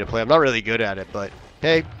game for me to play. I'm not really good at it, but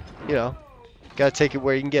hey, you know, gotta take it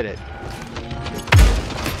where you can get it.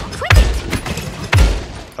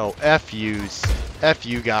 Oh, F yous, F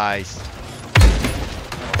you guys,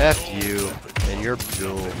 F you. And you're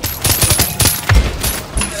dual.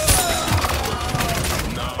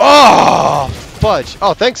 Oh! much.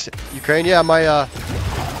 Oh, thanks, Ukraine. Yeah, my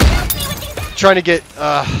trying to get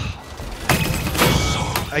I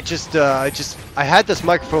had this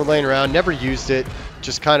microphone laying around, never used it,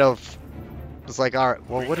 just kind of was like, all right,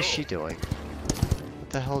 well, what is she doing? What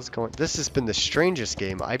the hell is going? This has been the strangest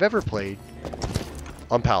game I've ever played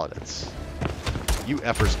on Paladins. You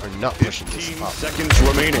effers are not pushing this up. 15 seconds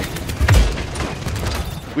remaining.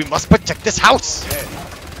 We must protect this house.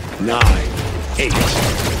 9, 8,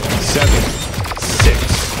 7, 6,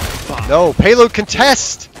 5. No, payload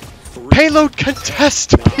contest. Payload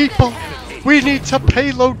contest, people. We need to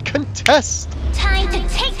payload contest. Time to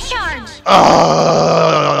take charge.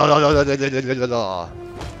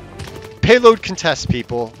 Payload contest,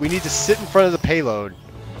 people. We need to sit in front of the payload.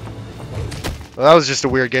 Well, that was just a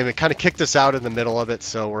weird game. It kind of kicked us out in the middle of it,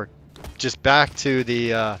 so we're just back to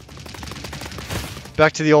the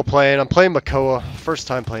old playing. I'm playing Makoa. First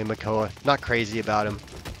time playing Makoa. Not crazy about him,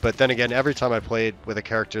 but then again, every time I played with a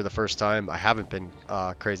character the first time, I haven't been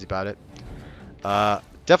crazy about it.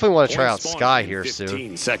 Definitely want to try out Skye here soon.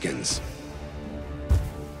 15 seconds.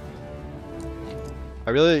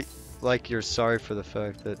 I really like your sorry for the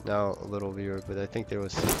fact that now a little viewer, but I think there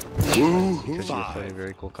was because you were playing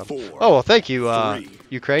very cool comment. Oh well, thank you,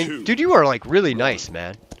 Ukraine. Dude, you are like really nice,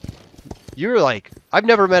 man. You're like, I've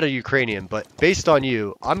never met a Ukrainian, but based on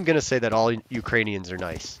you, I'm gonna say that all Ukrainians are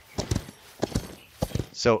nice.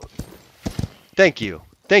 So, thank you,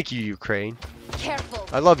 Ukraine. Careful.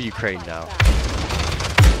 I love Ukraine now.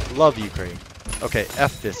 Love Ukraine. Okay,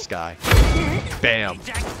 F this guy. Bam.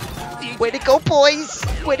 Way to go, boys!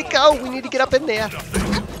 Way to go! We need to get up in there.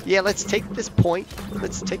 Yeah, let's take this point.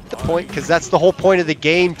 Let's take the point, because that's the whole point of the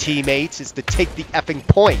game, teammates, is to take the effing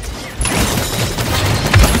point.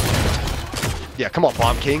 Yeah, come on,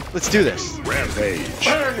 Bomb King. Let's do this. Rampage.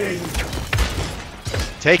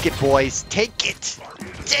 Take it, boys. Take it.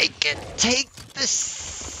 Take it. Take the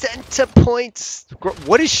center points.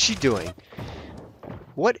 What is she doing?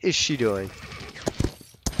 What is she doing?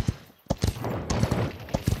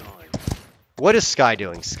 What is Skye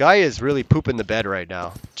doing? Skye is really pooping the bed right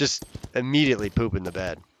now. Just immediately pooping the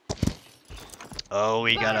bed. Oh,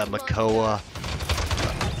 we got a Makoa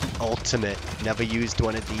ultimate. Never used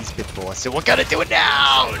one of these before, so we're gonna do it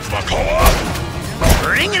now! Makoa!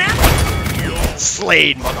 Bring it out!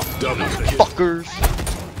 Slayed, motherfuckers!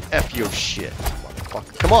 F your shit,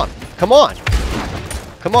 motherfucker. Come on! Come on!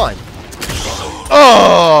 Come on!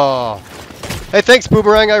 Oh! Hey, thanks,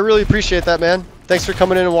 Boomerang. I really appreciate that, man. Thanks for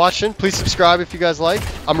coming in and watching. Please subscribe if you guys like.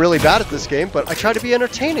 I'm really bad at this game, but I try to be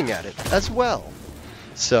entertaining at it as well.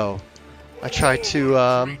 So, I try to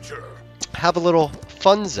have a little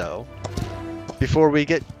funzo before we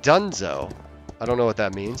get donezo. I don't know what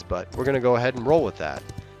that means, but we're going to go ahead and roll with that.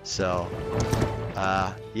 So,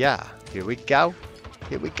 yeah. Here we go.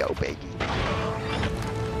 Here we go, baby.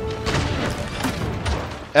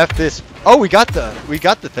 F this. Oh, we got the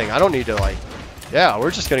thing. I don't need to, like... Yeah,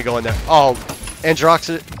 we're just going to go in there. Oh,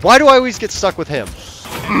 Androxus. Why do I always get stuck with him?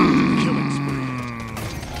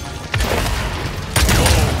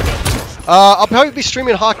 I'll probably be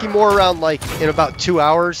streaming hockey more around, like, in about 2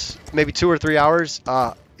 hours. Maybe 2 or 3 hours.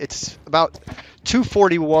 It's about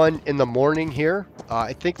 2:41 in the morning here.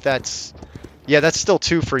 I think that's... Yeah, that's still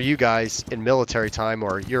 2 for you guys in military time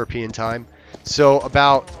or European time. So,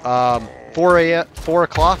 about 4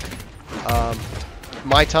 o'clock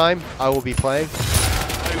my time, I will be playing.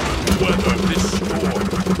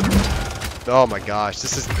 Oh my gosh,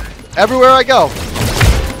 this is... Everywhere I go!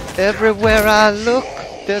 Everywhere I look,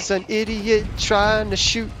 there's an idiot trying to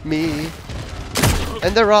shoot me.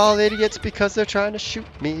 And they're all idiots because they're trying to shoot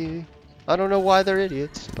me. I don't know why they're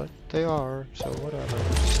idiots, but they are, so whatever.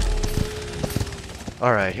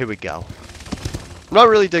 Alright, here we go. I'm not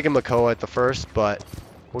really digging Makoa at the first, but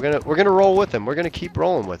we're gonna roll with him. We're gonna keep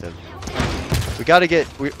rolling with him. We gotta get...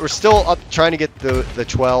 We're still up trying to get the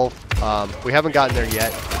 12. We haven't gotten there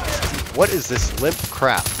yet. What is this limp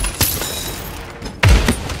crap?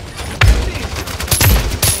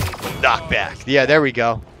 Knockback. Yeah, there we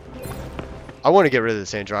go. I want to get rid of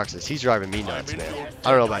this Androxus. He's driving me nuts, man. I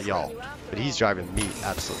don't know about y'all, but he's driving me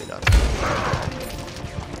absolutely nuts.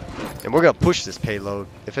 And we're gonna push this payload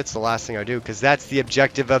if it's the last thing I do, because that's the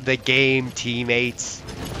objective of the game, teammates,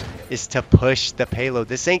 is to push the payload.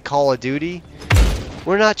 This ain't Call of Duty.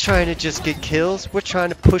 We're not trying to just get kills. We're trying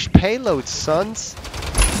to push payloads, sons.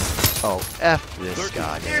 Oh, F this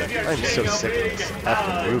guy, man. I'm so sick of this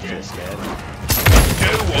effing Rufus, man.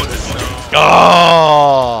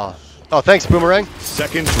 Oh! Oh, thanks, Boomerang.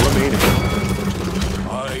 Seconds remaining.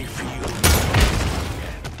 I feel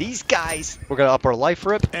These guys, we're gonna up our life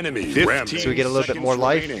rip, Enemy 15 so we get a little bit more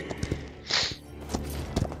life. remaining.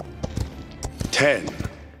 10,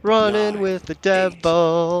 Running with the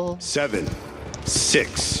devil. 7,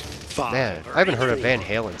 6, 5. Man, I haven't heard a Van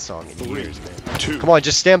Halen song in years, man. 2. Come on,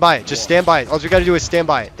 just stand by it. Just stand by it. All we gotta do is stand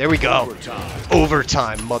by it. There we go.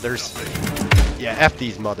 Overtime, mothers. Yeah, F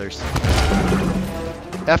these mothers.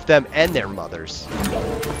 F them and their mothers.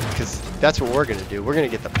 Because that's what we're gonna do. We're gonna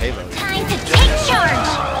get the payload. Time to take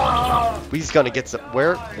charge! We's gonna get some.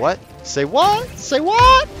 Where? What? Say what? Say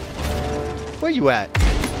what? Where you at?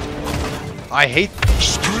 I hate.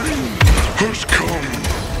 Spring has come.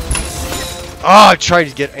 Oh, I'm trying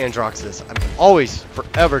to get Androxus. I'm always,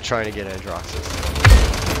 forever trying to get Androxus.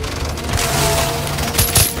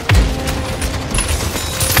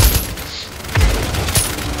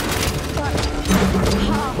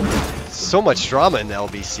 So much drama in the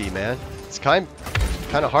LBC, man. It's kind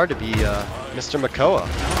of hard to be Mr. Makoa.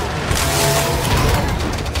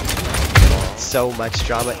 So much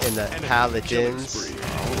drama in the Paladins.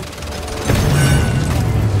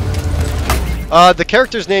 The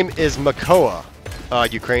character's name is Makoa,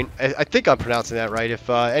 Ukraine. I think I'm pronouncing that right. If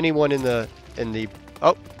anyone in the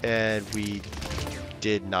oh, and we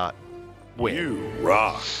did not win. You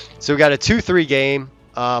rock. So we got a 2-3 game.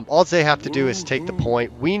 All they have to do is take the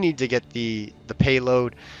point. We need to get the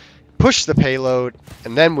payload, push the payload,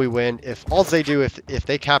 and then we win. If all they do, if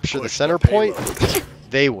they capture the center point,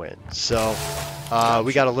 they win. So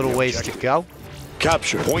we got a little ways to go.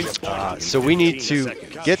 Capture point. So we need to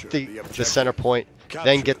get the center point,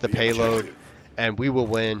 then get the payload, and we will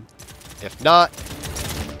win. If not,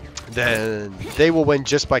 then they will win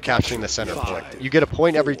just by capturing the center point. You get a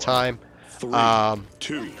point every time. 3,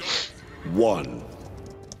 2, 1.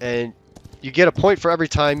 And you get a point for every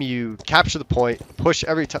time you capture the point, push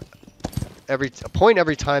every time, a point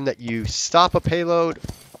every time that you stop a payload,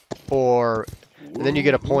 and then you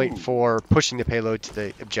get a point for pushing the payload to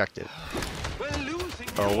the objective.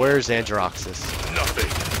 Oh, where's Androxus? Nothing.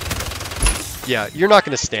 Yeah, you're not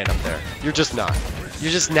gonna stand up there. You're just not.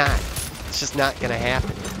 You're just not. It's just not gonna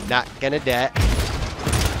happen. Not gonna do.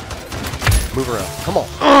 Move around. Come on.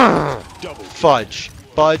 Fudge.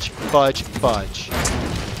 Fudge. Fudge. Fudge.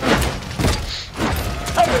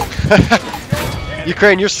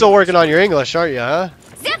 Ukraine, you're still working on your English, aren't you, huh?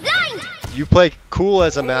 You play cool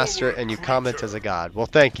as a master and you comment as a god. Well,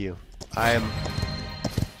 thank you.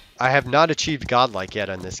 I have not achieved godlike yet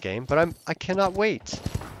in this game, but I cannot wait.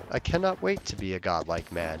 I cannot wait to be a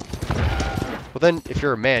godlike man. Well then, if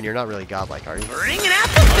you're a man, you're not really godlike, are you? Bringing out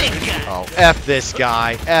the big guy! Oh, F this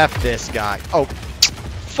guy. F this guy. Oh,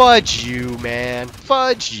 fudge you, man.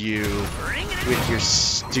 Fudge you. With your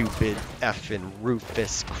stupid effing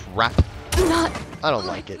Rufus crap. I don't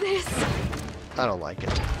like it. I don't like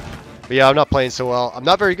it. But yeah, I'm not playing so well. I'm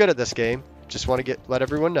not very good at this game. Just want to let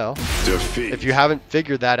everyone know. Defeat. If you haven't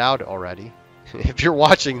figured that out already, if you're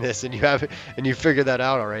watching this and you figured that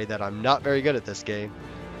out already, that I'm not very good at this game.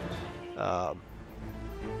 All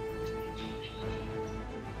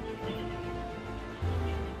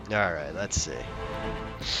right, let's see.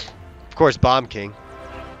 Of course, Bomb King.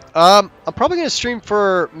 I'm probably gonna stream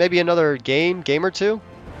for maybe another game or two.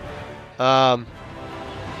 But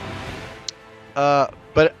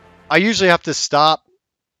I usually have to stop.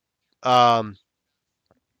 I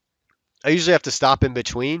usually have to stop in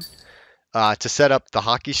between to set up the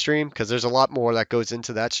hockey stream, because there's a lot more that goes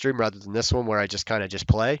into that stream rather than this one where I just kind of just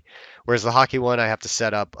play. Whereas the hockey one, I have to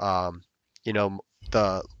set up, you know,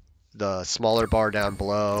 the smaller bar down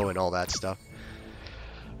below and all that stuff.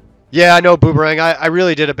 Yeah, I know, Boomerang. I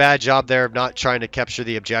really did a bad job there of not trying to capture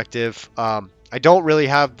the objective. I don't really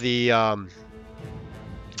have the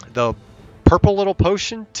purple little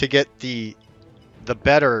potion to get the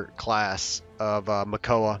better class of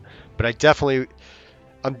Makoa, but I definitely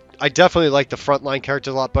like the frontline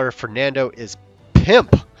character a lot better. Fernando is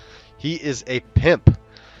pimp. He is a pimp.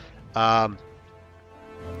 Yeah,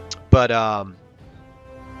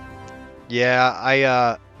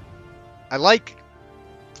 I like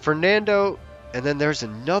Fernando, and then there's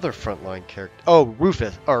another frontline character. Oh,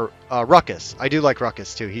 Rufus or Ruckus. I do like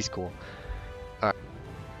Ruckus too. He's cool. All right,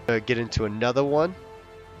 I'm gonna get into another one.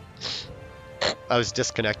 I was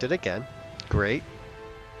disconnected again. Great.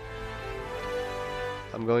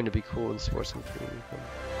 I'm going to be cool in sports and food.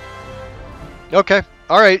 Okay.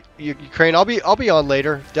 All right, Ukraine. I'll be on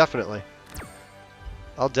later. Definitely.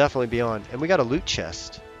 I'll definitely be on. And we got a loot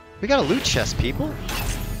chest. We got a loot chest, people.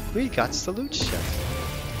 We got the loot chest.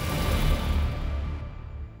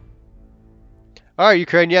 All right,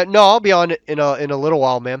 Ukraine. Yeah, no, I'll be on in a little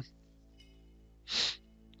while, man.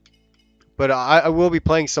 But I will be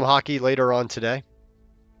playing some hockey later on today.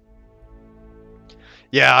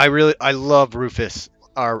 Yeah, I love Rufus.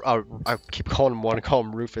 I keep calling him, want to call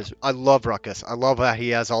him Rufus. I love Ruckus. I love how he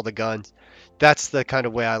has all the guns. That's the kind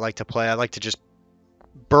of way I like to play. I like to just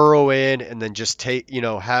burrow in and then just take, you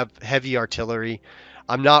know, have heavy artillery.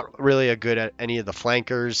 I'm not really good at any of the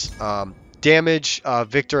flankers. Damage,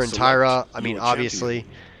 Viktor and Tyra, I mean, obviously.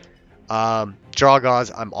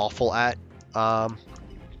 Drogoz, I'm awful at. I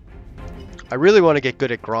really want to get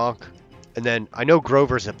good at Grohk. And then I know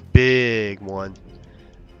Grover's a big one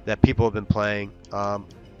that people have been playing.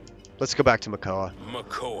 Let's go back to Makoa.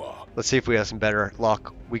 Let's see if we have some better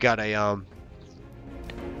luck. We got a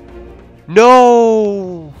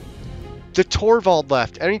no! The Torvald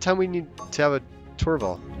left. Anytime we need to have a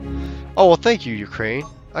Torvald. Oh, well, thank you, Ukraine.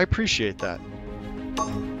 I appreciate that.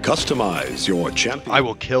 Customize your champion. I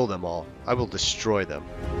will kill them all. I will destroy them.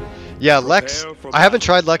 Yeah, Lex. I haven't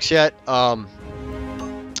tried Lex yet.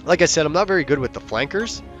 Like I said, I'm not very good with the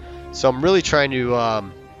flankers. So I'm really trying to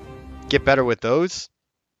get better with those.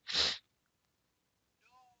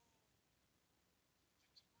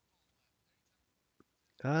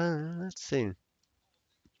 Let's see.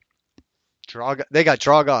 They got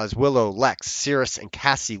Drogoz, Willow, Lex, Seris, and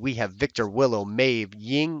Cassie. We have Viktor, Willow, Maeve,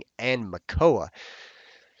 Ying, and Makoa.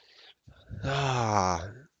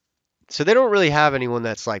 So they don't really have anyone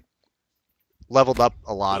that's like leveled up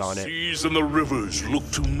a lot on it. Seas and the rivers look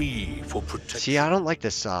to me for protection. See, I don't like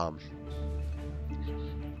this. I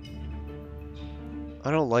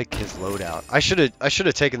don't like his loadout. I should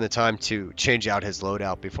have taken the time to change out his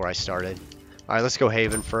loadout before I started. All right, let's go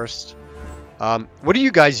Haven first. What do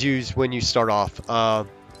you guys use when you start off?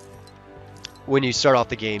 When you start off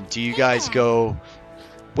the game, do you guys go?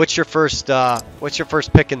 What's your first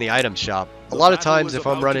pick in the item shop? A lot of times, if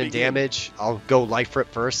I'm running damage, I'll go Life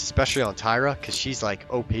Rip first, especially on Tyra, because she's like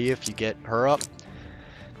OP if you get her up.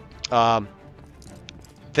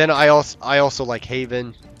 Then I also like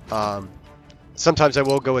Haven. Sometimes I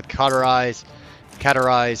will go with Cauterize,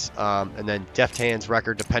 and then Deft Hands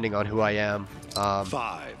Record, depending on who I am.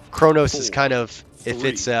 Kronos is kind of,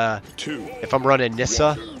 if I'm running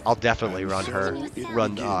Nissa, I'll definitely run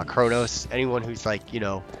Kronos. Anyone who's like, you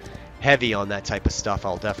know, heavy on that type of stuff,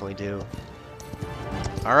 I'll definitely do.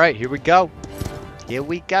 All right, here we go. Here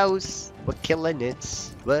we goes. We're killing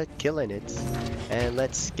it. We're killing it. And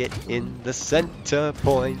let's get in the center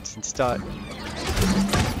point and start.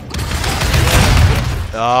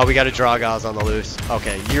 Oh, we got a Drogoz on the loose.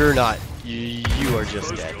 Okay, you're not. You are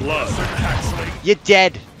just dead. You're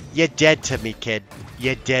dead. You're dead to me, kid.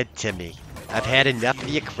 You're dead to me. I've had enough of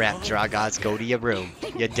your crap, Drogoz. Go to your room.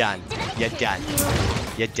 You're done. You're done.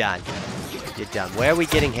 You're done. You're done. Where are we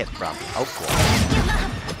getting hit from? Oh, boy.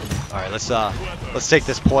 All right, let's take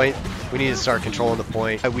this point. We need to start controlling the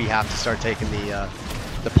point. We have to start taking the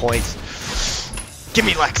points. Give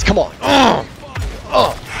me Lex. Come on.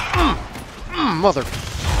 Mother.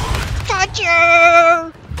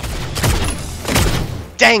 Gotcha.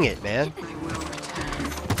 Dang it, man.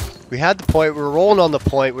 We had the point. We were rolling on the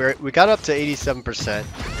point. We got up to 87%.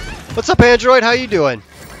 What's up, Android? How you doing?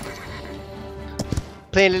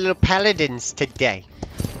 Playing a little Paladins today.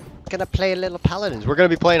 Gonna play a little Paladins. We're gonna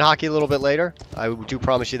be playing hockey a little bit later. I do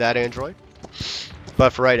promise you that, Android.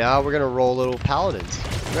 But for right now, we're gonna roll a little Paladins.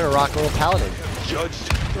 We're gonna rock a little Paladin. A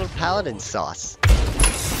little Paladin sauce.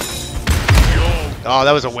 Oh,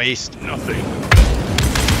 that was a waste. Nothing.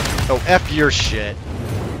 Oh, F your shit.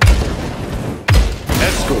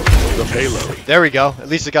 Escort the payload. There we go. At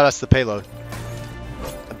least it got us the payload.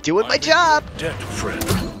 I'm doing my job. Dead friend.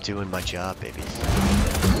 I'm doing my job, baby.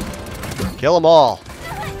 Kill them all.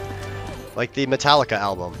 Like the Metallica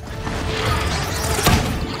album.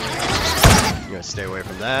 I'm gonna stay away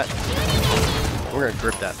from that. We're gonna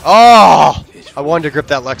grip that. Oh! I wanted to grip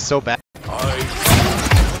that Lex so bad.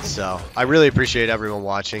 So, I really appreciate everyone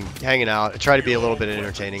watching, hanging out. I try to be a little bit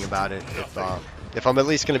entertaining about it. If I'm at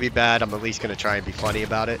least going to be bad, I'm at least going to try and be funny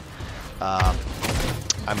about it. I'm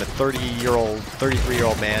a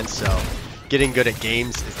 33-year-old man, so getting good at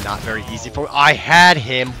games is not very easy for me. I had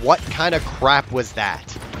him. What kind of crap was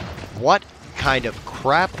that? What kind of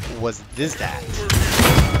crap was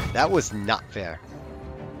that? That was not fair.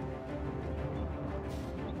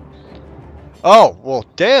 Oh, well,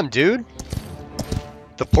 damn, dude.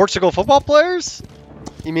 The Portugal football players?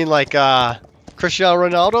 You mean like Cristiano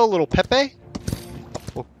Ronaldo, little Pepe?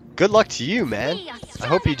 Well, good luck to you, man. I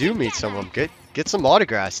hope you do meet someone. Get some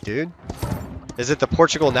autographs, dude. Is it the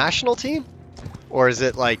Portugal national team? Or is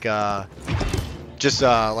it like just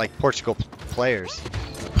like Portugal players?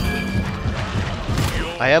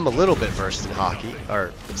 I am a little bit versed in hockey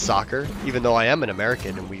or soccer, even though I am an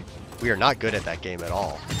American and we are not good at that game at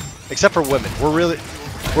all. Except for women.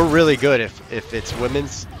 We're really good if it's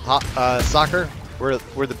women's soccer, We're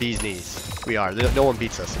the bee's knees. We are. No one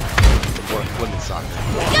beats us in women's soccer.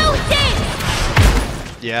 Go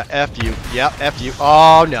dance! Yeah, F you. Yeah, F you.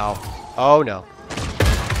 Oh no. Oh no.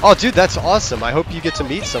 Oh dude, that's awesome. I hope you get to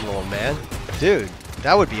meet some of them, man. Dude,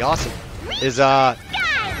 that would be awesome. Is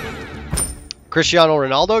Cristiano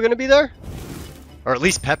Ronaldo gonna be there? Or at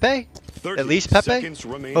least Pepe? At least Pepe?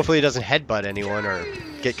 Hopefully he doesn't headbutt anyone or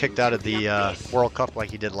get kicked out of the World Cup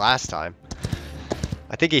like he did last time.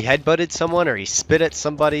 I think he headbutted someone or he spit at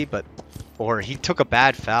somebody, or he took a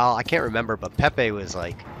bad foul. I can't remember, but Pepe was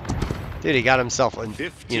like, dude, he got himself,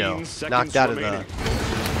 you know, knocked out of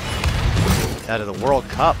the World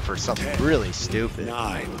Cup for something really stupid.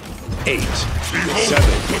 9, 8, 7, 6.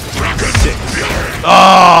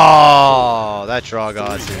 Oh, that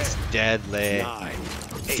Drogoz is deadly. 9,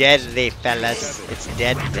 8, Deadly, fellas. It's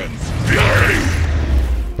deadly.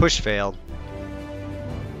 Push failed.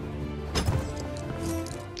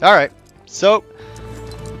 Alright, so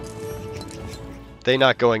they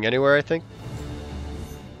not going anywhere, I think.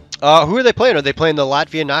 Who are they playing? Are they playing the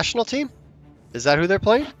Latvia national team? Is that who they're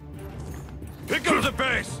playing? Pick up the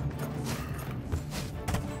base.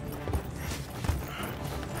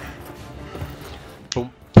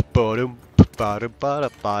 Boom, ba-dum, ba-dum,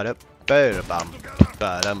 ba-dum, ba-dum, ba-dum,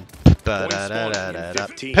 ba-dum, ba-da-da-da-da-da.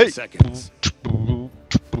 15 Hey! seconds.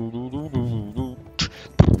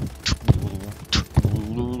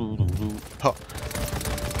 Huh.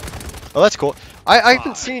 Oh, that's cool. I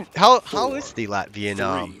haven't seen how is the Latvian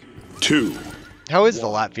 2. how is the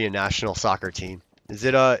Latvian national soccer team? Is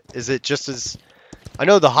it just as I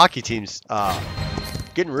know the hockey team's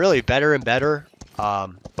getting really better and better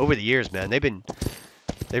over the years, man.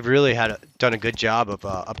 They've really done a good job of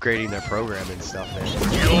upgrading their program and stuff, man.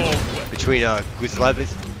 Between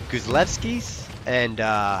Guzlevskis and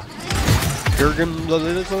Gergim.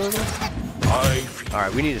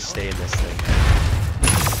 Alright, we need to stay in this thing.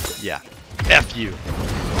 Yeah. F you.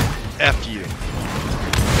 F you.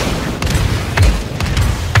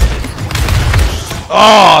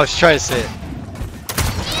 Oh, I was trying to say it.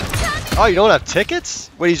 Oh, you don't have tickets?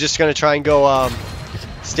 What, are you just gonna try and go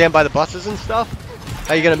stand by the buses and stuff?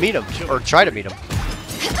 How are you gonna meet them? Or try to meet them?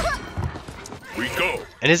 We go.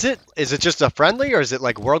 And is it just a friendly, or is it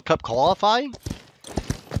like World Cup qualifying?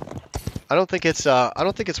 I don't think it's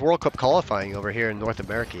World Cup qualifying over here in North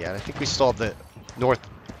America yet. I think we still have the North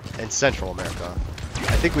and Central America.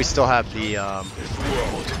 I think we still have the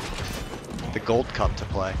Gold Cup to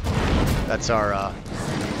play. That's our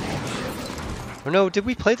or no, did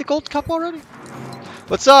we play the Gold Cup already?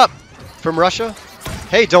 What's up? From Russia?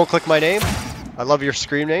 Hey, don't click my name. I love your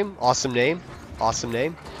screen name. Awesome name. Awesome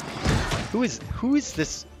name. Who is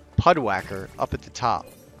this Pudwhacker up at the top?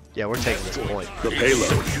 Yeah, we're taking this point. The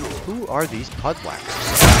payload. Who are these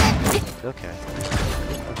Pudwhackers? Okay.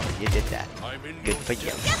 You did that. Good for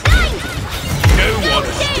you. No one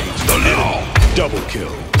escapes the law. Double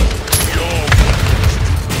kill. You're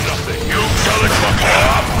nothing. You challenge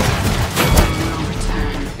Makoa.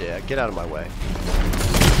 Yeah, get out of my way.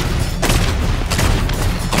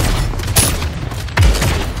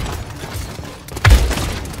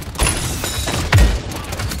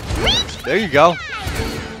 There you go.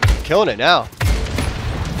 Killing it now.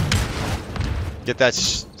 Get that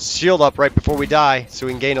shield up right before we die, so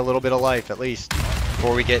we can gain a little bit of life at least.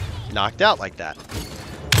 Before we get knocked out like that.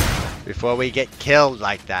 Before we get killed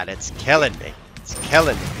like that. It's killing me. It's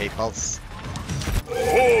killing me, peoples.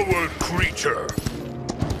 Forward, creature.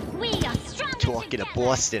 We are strong. Talking a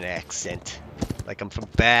Boston accent. Like I'm from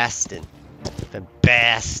Boston. From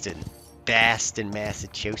Boston. Boston,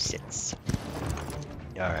 Massachusetts.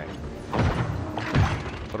 Alright.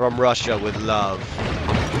 From Russia with love.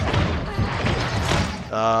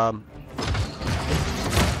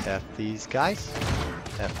 F these guys.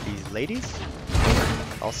 F these ladies.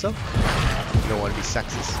 Also, we don't want to be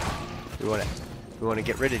sexist. We want to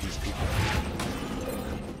get rid of these people.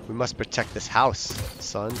 We must protect this house,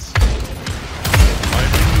 sons.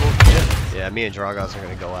 Yeah, me and Drogoz are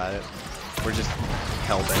gonna go at it. We're just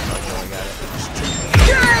hell-bent on going at it.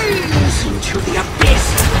 Gaze into the abyss.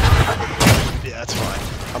 Yeah, that's fine.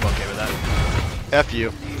 I'm okay with that. F you.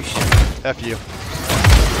 F you.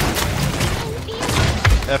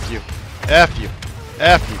 F you. F you.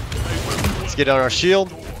 F you. Let's get on our shield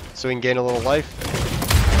so we can gain a little life.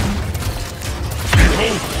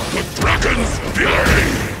 The dragon's fury.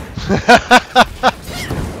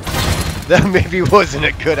 That maybe wasn't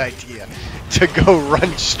a good idea to go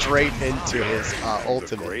run straight into his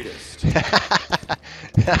ultimate.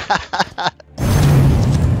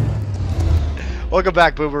 Welcome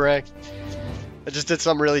back, Boomerang. I just did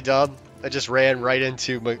something really dumb. I just ran right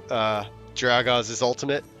into Dragoz's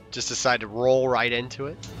ultimate just decided to roll right into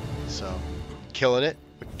it. So, killing it.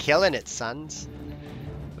 We're killing it, sons.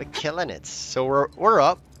 We're killing it. So we're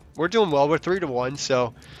up. We're doing well. We're 3-1.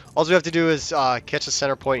 So all we have to do is catch the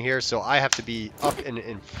center point here. So I have to be up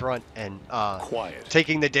in front and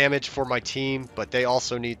taking the damage for my team, but they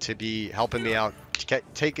also need to be helping me out,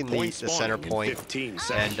 taking the center point,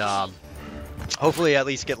 and hopefully at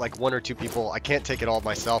least get like 1 or 2 people. I can't take it all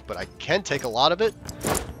myself, but I can take a lot of it.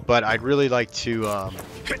 But I'd really like to,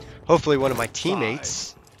 hopefully one of my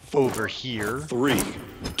teammates over here 3,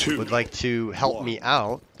 2, would like to help me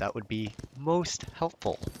out. That would be most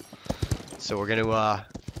helpful. So we're gonna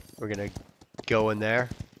go in there.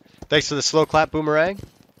 Thanks for the slow clap, Boomerang.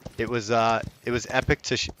 It was epic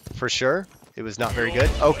for sure. It was not very good.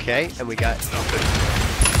 Okay, and we got.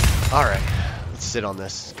 All right, let's sit on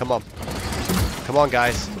this. Come on, come on,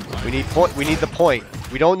 guys. We need point. We need the point.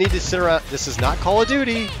 We don't need to sit around. This is not Call of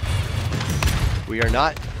Duty. We are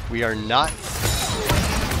not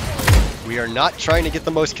trying to get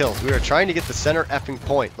the most kills. We are trying to get the center effing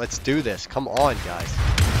point. Let's do this. Come on, guys.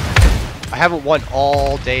 I haven't won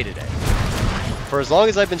all day today. For as long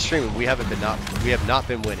as I've been streaming, we have not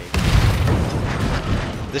been winning.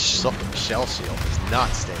 This shell shield does not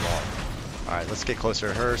stay long. All right, let's get closer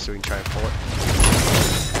to her so we can try and pull it.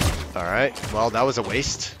 All right. Well, that was a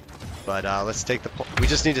waste. But let's take the point. We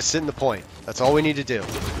just need to sit in the point. That's all we need to do.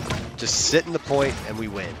 Just sit in the point and we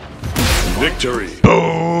win. Victory.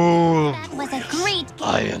 Boom! That was a great game.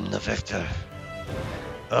 I am the victor.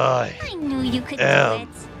 I knew you could do am it.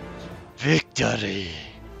 victory.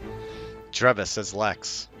 Drevis says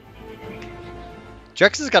Lex.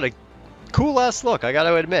 Drex has got a cool ass look, I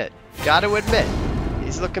gotta admit.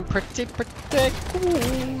 He's looking pretty cool.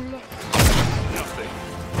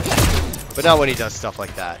 But not when he does stuff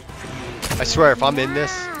like that. I swear, if I'm in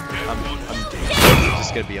this, I'm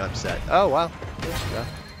just gonna be upset. Oh, wow. Yeah.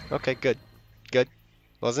 Okay, good. Good.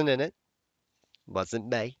 Wasn't in it. Wasn't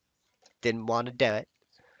me. Didn't want to do it.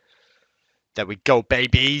 There we go,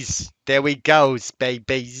 babies. There we goes,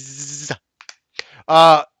 babies.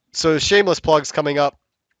 So shameless plugs coming up.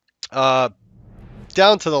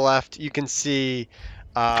 Down to the left, you can see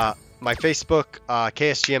my Facebook,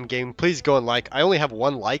 KSGM Game. Please go and like. I only have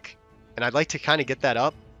 1 like, and I'd like to kind of get that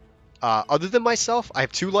up. Other than myself, I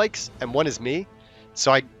have 2 likes, and 1 is me.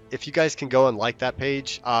 So if you guys can go and like that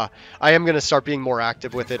page, I am going to start being more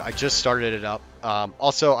active with it. I just started it up.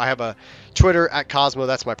 Also, I have a Twitter at Kawsmoe.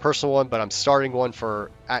 That's my personal one, but I'm starting one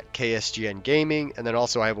for at KSGN Gaming. And then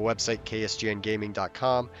also I have a website,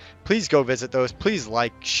 ksgngaming.com. Please go visit those. Please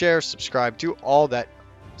like, share, subscribe, do all that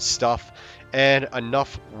stuff. And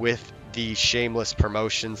enough with the shameless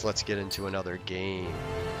promotions. Let's get into another game.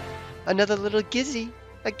 Another little gizzy.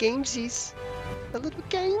 A gamesies. A little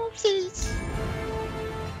gamesies.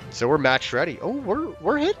 So we're match ready. Oh,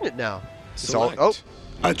 we're hitting it now. Select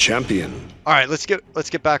a champion. All right, let's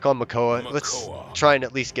get back on Makoa. Let's try and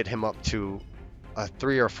at least get him up to a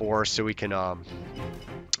 3 or 4 so we can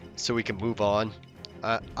move on.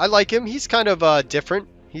 I like him. He's kind of different.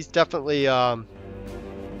 He's definitely I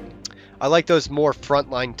like those more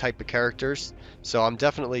frontline type of characters. So I'm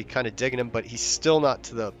definitely kind of digging him, but he's still not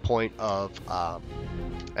to the point of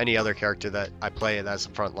any other character that I play as a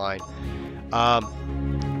frontline.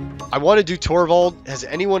 I want to do Torvald. Has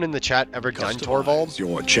anyone in the chat ever done Torvald?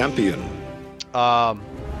 Your champion. I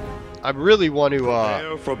really want to.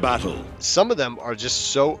 Prepare for battle. Some of them are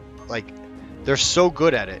just so they're so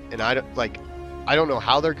good at it, and I don't know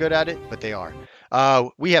how they're good at it, but they are.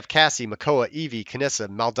 We have Cassie, Makoa, Evie, Kinessa,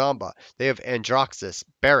 Damba. They have Androxus,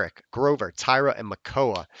 Barik, Grover, Tyra, and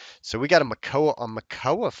Makoa. So we got a Makoa on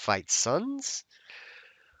Makoa fight, sons.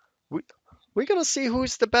 We're gonna see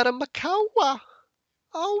who's the better Makoa.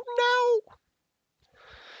 Oh no!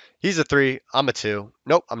 He's a 3. I'm a 2.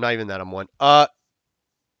 Nope, I'm not even that. I'm 1.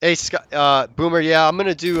 Hey, Skye, Boomer. Yeah, I'm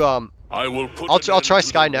gonna do. I'll try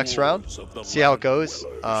Skye next round. See how it goes.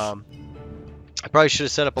 I probably should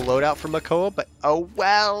have set up a loadout for Makoa, but oh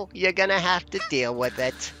well, you're gonna have to deal with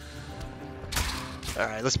it. All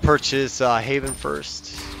right, let's purchase Haven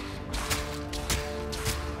first.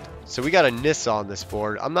 So we got a Nissa on this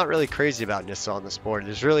board. I'm not really crazy about Nissa on this board.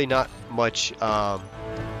 There's really not much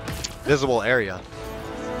visible area.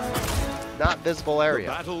 Not visible area.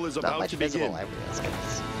 The battle is not about much to visible begin. areas,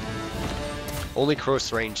 guys. Only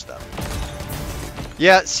close range though.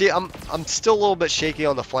 Yeah, see, I'm still a little bit shaky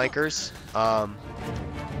on the flankers. I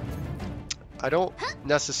don't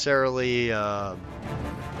necessarily. I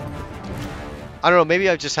don't know. Maybe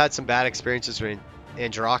I've just had some bad experiences with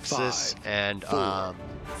Androxus 5, and 4,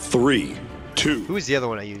 3, 2. who was the other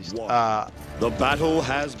one I used? 1. The battle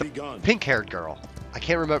has begun. Pink-haired girl. I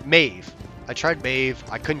can't remember. Maeve. I tried Maeve.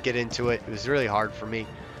 I couldn't get into it. It was really hard for me.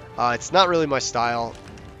 It's not really my style.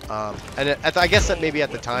 And I guess that maybe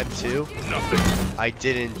at the time too. I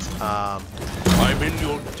didn't. I'm in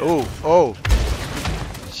your. Oh.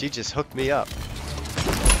 She just hooked me up.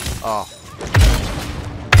 Oh.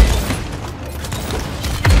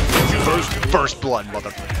 First blood,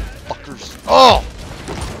 motherfuckers. Oh!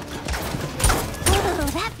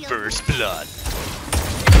 First blood.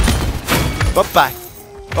 Bye-bye.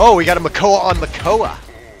 Oh, we got a Makoa on Makoa.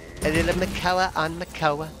 A little Makoa on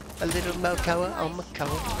Makoa. A little Makoa on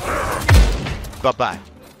Makoa. Bye-bye.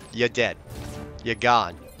 You're dead. You're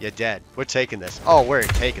gone. You're dead. We're taking this. Oh, we're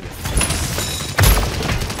taking this.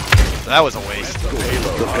 That was a waste.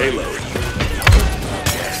 The payload.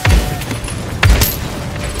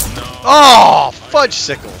 Oh, fudge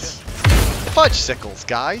sickles. Fudge sickles,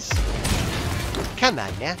 guys. Come on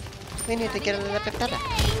now. We need to get a little bit better.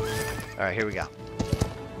 Alright, here we go.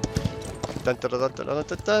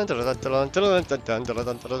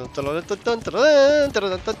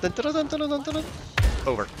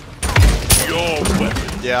 Over.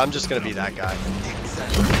 Yeah, I'm just gonna be that guy.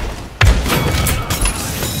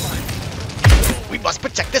 We must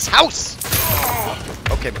protect this house!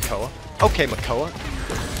 Okay, Makoa. Okay, Makoa.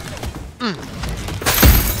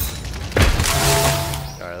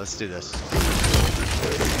 Alright, let's do this.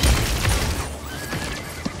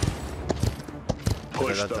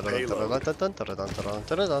 Push the payload.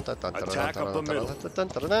 Attack up the middle.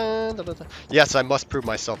 Yes, I must prove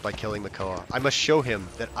myself by killing Makoa. I must show him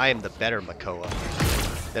that I am the better Makoa.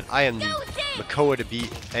 That I am the Makoa to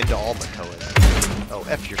beat and to all Makoas. Oh,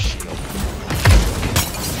 F your shield.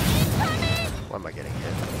 Why am I getting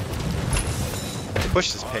hit?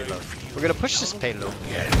 Push this payload. We're gonna push this payload.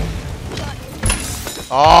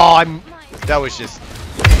 Oh, that was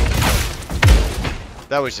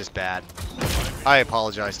just bad. I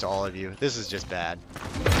apologize to all of you. This is just bad.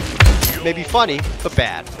 Maybe funny, but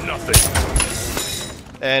bad. Nothing.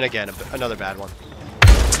 And again, another bad one.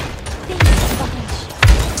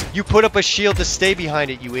 You put up a shield to stay behind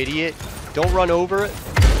it, you idiot. Don't run over it.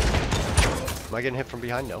 Am I getting hit from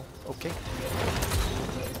behind? No. Okay.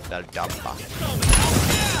 Not a Damba.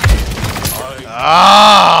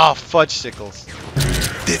 Ah, fudge sickles.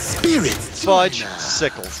 The spirit. Fudge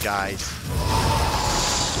sickles, guys.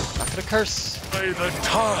 Not gonna curse. By the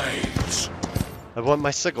tides. I want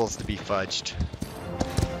my sickles to be fudged.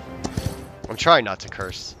 I'm trying not to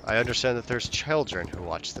curse. I understand that there's children who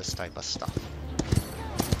watch this type of stuff.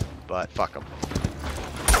 But fuck them.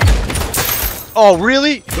 Oh,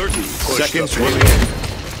 really? 30 seconds remaining.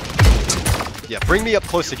 Yeah, bring me up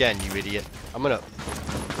close again, you idiot. I'm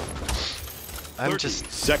just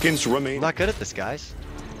seconds remaining. not good at this, guys.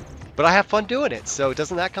 But I have fun doing it, so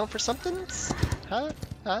doesn't that count for something? Huh?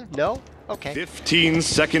 Huh? No? Okay. 15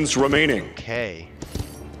 seconds remaining. Okay.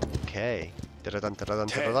 Okay.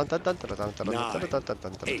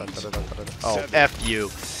 Oh, F you.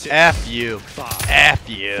 F you. F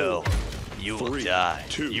you. You will die.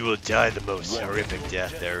 You will die the most horrific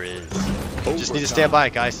death there is. Just need to stand by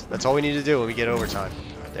it, guys. That's all we need to do when we get overtime.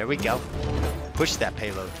 There we go. Push that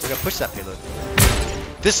payload. We're gonna push that payload.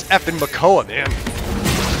 This effing Makoa, man.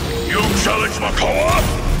 You challenge Makoa?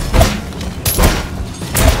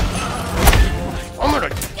 I'm gonna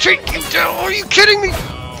take you down. Are you kidding me?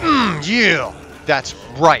 Yeah. That's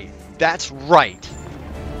right. That's right.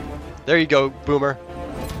 There you go, Boomer.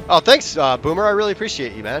 Oh, thanks, Boomer. I really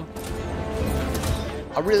appreciate you, man.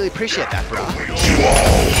 I really appreciate that, bro.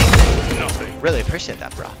 Really appreciate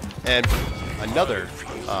that, bro. And another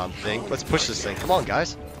thing. Let's push this thing. Come on,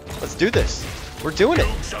 guys. Let's do this. We're doing it.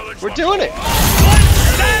 We're doing it.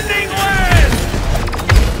 Standing win!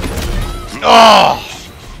 Oh,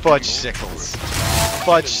 fudge sickles.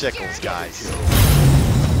 Fudge sickles, guys.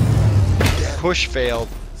 Push failed.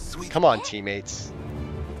 Come on, teammates.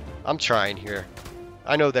 I'm trying here.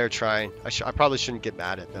 I know they're trying. I probably shouldn't get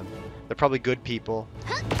mad at them. They're probably good people.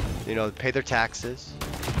 You know, pay their taxes.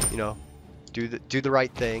 You know, do the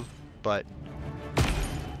right thing. But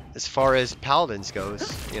as far as Paladins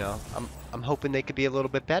goes, you know, I'm hoping they could be a little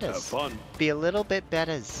bit better. Have fun. Be a little bit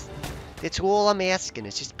better. It's all I'm asking.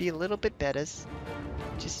 It's just be a little bit better.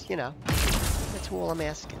 Just, you know, that's all I'm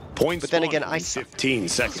asking. Points. But then again, I suck. 15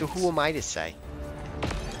 seconds. So who am I to say?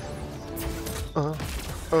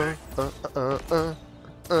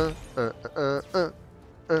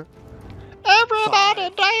 Everybody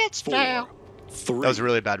dance now. That was a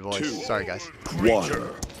really bad voice. Sorry, guys. 1.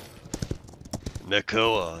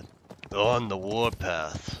 Makoa, on the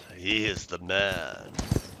warpath. He is the man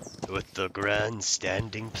with the grand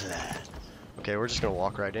standing plan. Okay, we're just gonna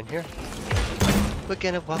walk right in here. We're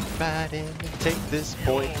gonna walk right in and take this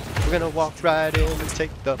point. We're gonna walk right in and take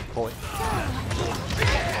the point.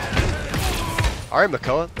 Alright,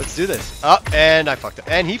 Makoa, let's do this. Oh, and I fucked up.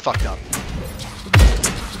 And he fucked up.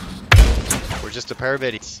 We're just a pair of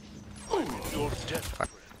idiots. Right.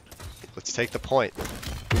 Let's take the point.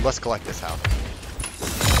 We must collect this house.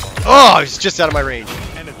 Oh, he's just out of my range.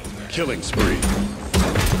 Killing spree.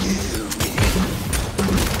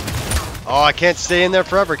 Oh, I can't stay in there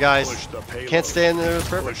forever, guys. Can't stay in there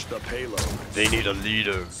forever. Push the payload. They need a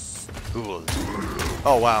leader. Who will?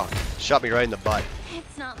 Oh, wow. Shot me right in the butt.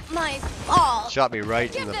 It's not my fault. Shot me right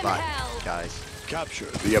in Give the them butt, hell. guys. Capture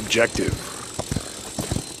the objective.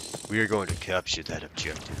 We are going to capture that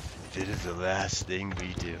objective. If it is the last thing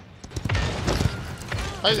we do.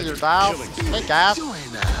 Hey, you guys. Hey, guys.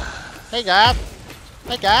 Hey, guys.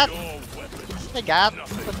 Hey, guys. Hey, guys.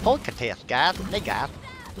 Let's point contest, guys. Hey, guys.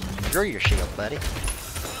 Draw your shield, buddy.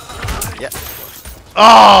 Yep.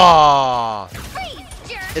 Oh!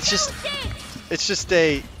 It's just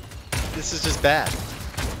a. This is just bad.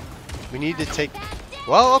 We need to take.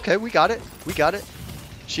 Well, okay, we got it. We got it.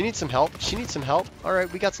 She needs some help. She needs some help. All right,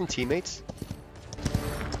 we got some teammates.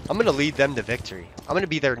 I'm gonna lead them to victory. I'm gonna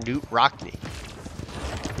be their Naut Rockney.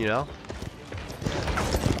 You know.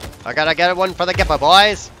 I gotta get one for the Gipper,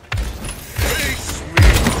 boys.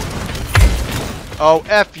 Oh,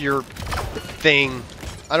 F your thing.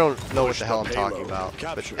 I don't know what the hell I'm talking about.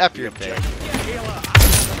 But F your thing.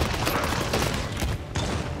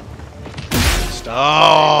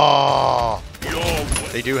 Oh!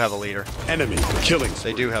 They do have a leader. Enemy killing.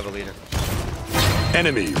 They do have a leader.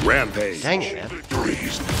 Enemy rampage. Dang it, man.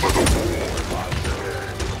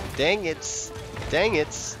 Dang it. Dang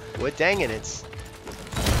it. What dang it?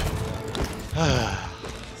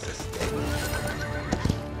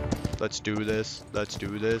 Let's do this. Let's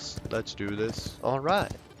do this. Let's do this. All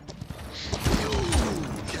right.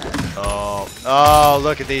 Oh. Oh,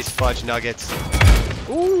 look at these fudge nuggets.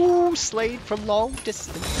 Ooh, slayed from long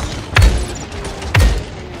distance.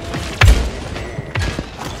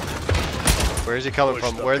 Where is he coming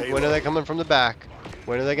from? When are they coming from the back?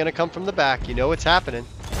 When are they gonna come from the back? You know what's happening.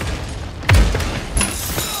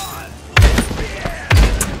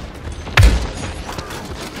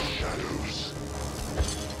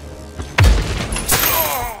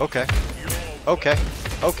 Okay. Okay.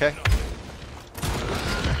 Okay.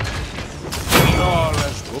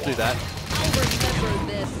 We'll do that.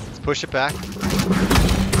 Let's push it back.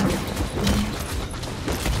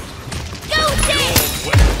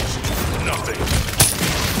 Nothing.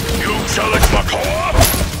 You challenge Makoa?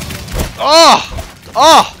 Oh!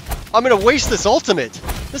 Oh! I'm gonna waste this ultimate.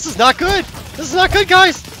 This is not good. This is not good,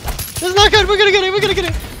 guys. This is not good. We're gonna get it. We're gonna get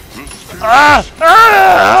it. Ah!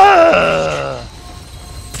 Ah!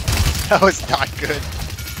 That was not good.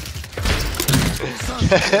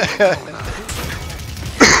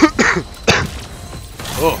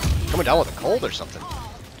 Oh, coming down with a cold or something.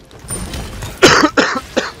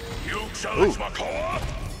 You challenge Makoa?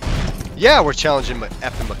 Yeah, we're challenging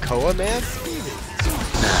effing Makoa, man.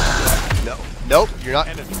 No, nope, you're not.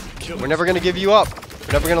 We're never gonna give you up.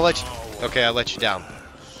 We're never gonna let you. Okay, I let you down.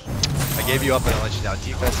 I gave you up and I let you down.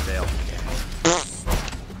 Defense failed.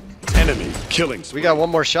 Enemy killing. We got one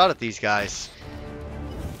more shot at these guys.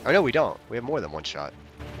 Oh no, we don't. We have more than one shot.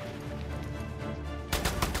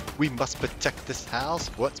 We must protect this house.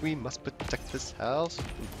 What? We must protect this house.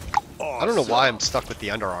 I don't know why I'm stuck with the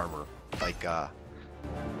Under Armour. Like,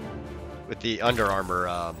 with the Under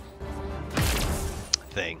Armour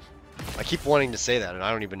thing. I keep wanting to say that, and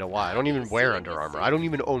I don't even know why. I don't even wear Under Armour. I don't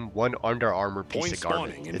even own one Under Armour piece of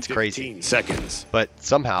garment. It's crazy. Seconds. But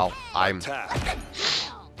somehow I'm. Attack.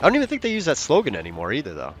 I don't even think they use that slogan anymore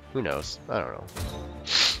either, though. Who knows? I don't know.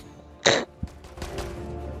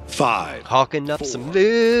 5, Hawking up 4, some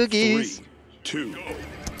loogies. 3, 2,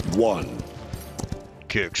 1.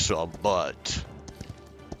 Kick some butt.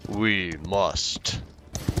 We must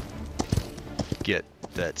get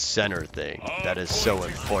that center thing. That is so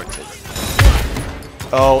important.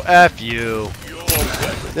 Oh, F you.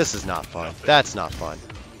 This is not fun. That's not fun.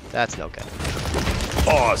 That's no good.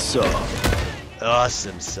 Awesome.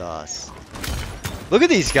 Awesome sauce. Look at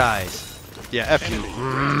these guys. Yeah, F you.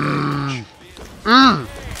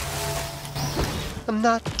 I'm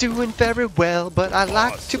not doing very well, but I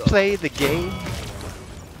like to play the game.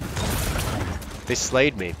 They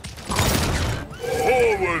slayed me.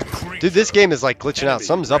 Dude, this game is like glitching out.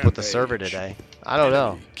 Something's up with the server today. I don't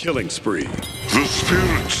know. Killing spree. The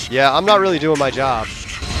spirits. Yeah, I'm not really doing my job.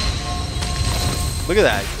 Look at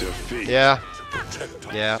that. Defeat. Yeah.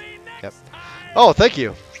 Yeah. Yep. Oh, thank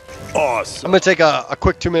you. Awesome. I'm gonna take a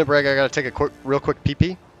quick 2-minute break. I gotta take a real quick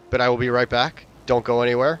pee-pee, but I will be right back. don't go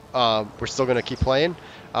anywhere. We're still going to keep playing.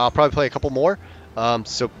 I'll probably play a couple more.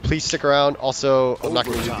 So please stick around. Also, I'm not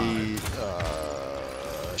going to do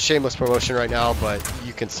the shameless promotion right now, but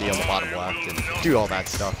you can see on the bottom left and do all that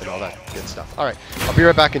stuff and all that good stuff. All right, I'll be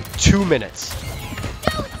right back in 2 minutes.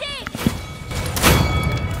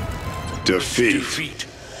 Defeat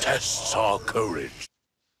tests our courage.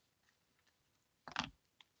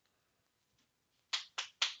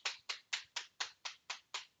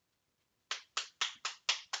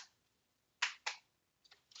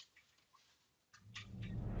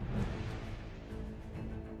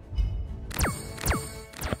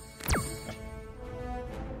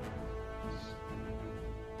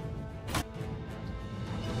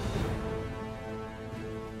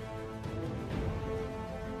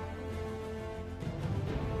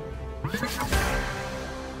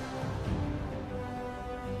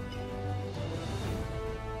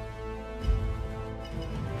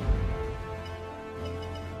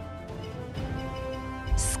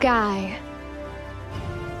 Skye.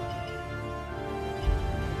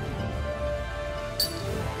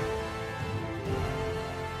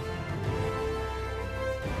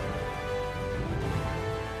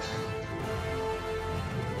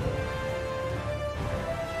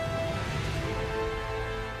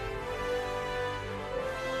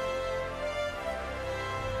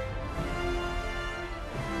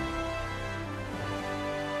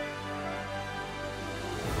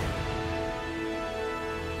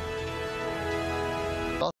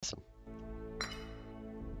 Awesome.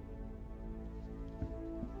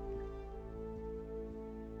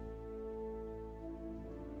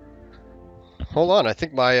 Hold on, I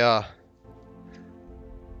think my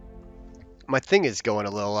my thing is going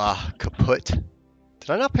a little kaput. Did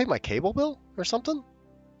I not pay my cable bill or something?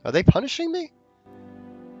 Are they punishing me?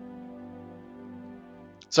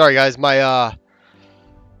 Sorry guys, my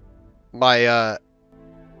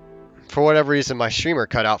for whatever reason my streamer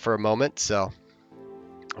cut out for a moment, so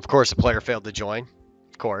of course a player failed to join.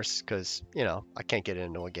 Of course, because, you know, I can't get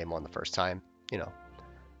into a game on the first time. You know,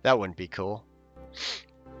 that wouldn't be cool.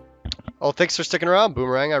 Oh, thanks for sticking around,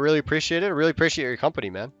 Boomerang. I really appreciate it. I really appreciate your company,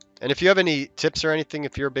 man. And if you have any tips or anything,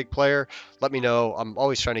 if you're a big player, let me know. I'm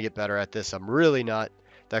always trying to get better at this. I'm really not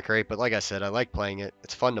that great, but like I said, I like playing it.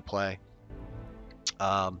 It's fun to play.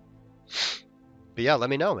 But yeah, let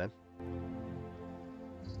me know, man.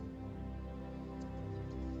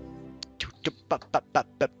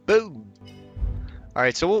 Boom. All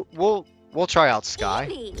right, so we'll try out Skye.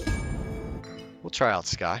 We'll try out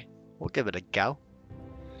Skye. We'll give it a go.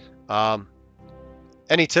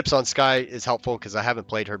 Any tips on Skye is helpful because I haven't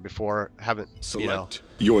played her before. Haven't, you know.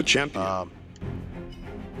 Your champion.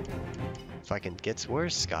 If I can get,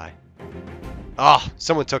 where's Skye? Oh,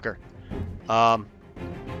 someone took her.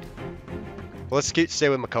 Let's stay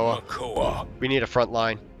with Makoa. We need a front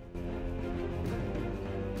line.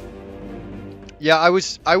 Yeah, I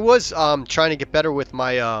was trying to get better with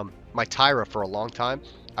my my Tyra for a long time.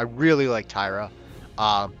 I really like Tyra.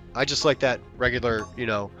 I just like that regular, you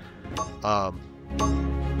know,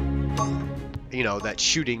 that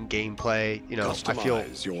shooting gameplay. You know, I feel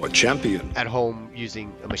your champion at home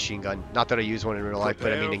using a machine gun. Not that I use one in real life,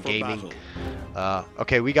 but I mean in gaming.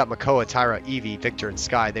 Okay, we got Makoa, Tyra, Evie, Viktor, and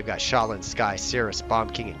Skye. They've got Shaolin, Skye, Seris, Bomb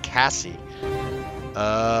King, and Cassie.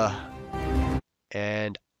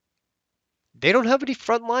 And they don't have any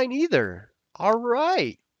front line either. All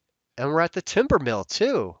right. And we're at the Timber Mill,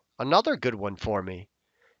 too. Another good one for me.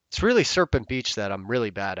 It's really Serpent Beach that I'm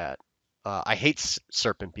really bad at. I hate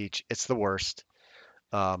Serpent Beach. It's the worst.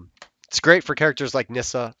 It's great for characters like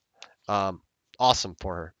Nissa. Awesome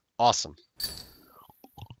for her. Awesome.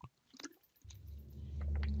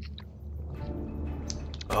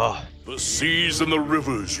 Oh. The seas and the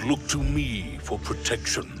rivers look to me for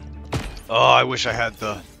protection. Oh, I wish I had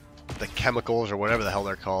the chemicals or whatever the hell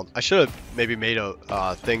they're called. I should have maybe made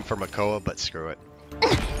a thing for Makoa, but screw it.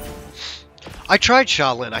 I tried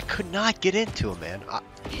Shaolin. I could not get into him, man.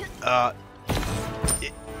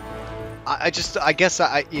 I guess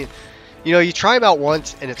you know, you try him out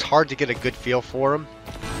once and it's hard to get a good feel for him.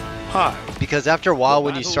 Hi. Because after a while,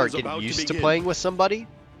 when you start getting used to playing with somebody,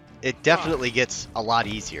 it definitely gets a lot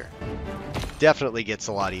easier. Definitely gets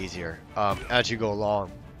a lot easier as you go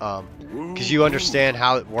along. Because you understand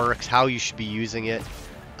how it works, how you should be using it,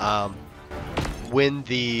 when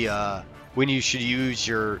you should use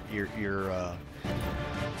your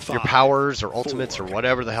powers or ultimates or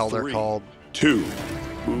whatever the hell they're called. 2,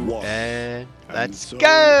 1. And let's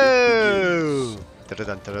go!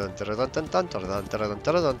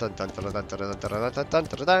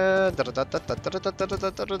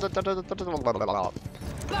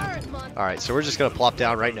 Alright, so we're just gonna plop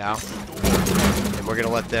down right now. And we're gonna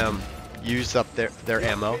let them use up their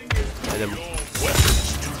ammo. And then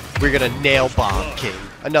we're gonna nail bomb King.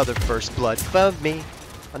 Another first blood from me.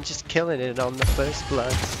 I'm just killing it on the first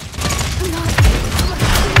blood.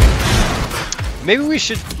 Maybe we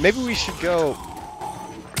should go.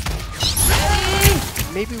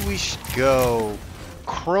 Maybe we should go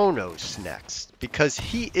Kronos next, because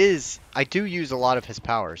he is. I do use a lot of his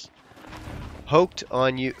powers. Hooked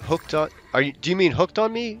on you. Hooked on. Are you? Do you mean hooked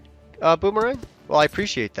on me, Boomerang? Well, I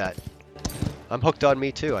appreciate that. I'm hooked on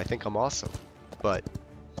me too. I think I'm awesome, but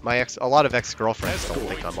a lot of ex-girlfriends don't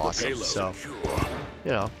think I'm awesome. So, you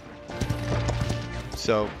know.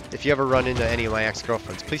 So if you ever run into any of my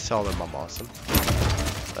ex-girlfriends, please tell them I'm awesome.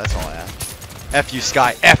 That's all I ask. F you,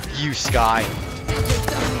 Skye. F you, Skye.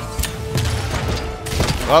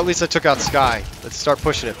 Well, at least I took out Skye. Let's start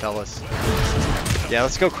pushing it, fellas. Yeah,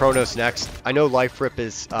 let's go Kronos next. I know Life Rip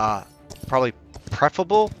is probably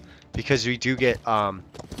preferable because we do get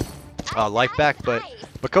life back, but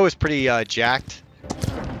Makoa is pretty jacked.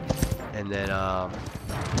 And then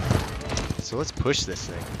so let's push this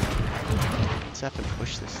thing. Let's have to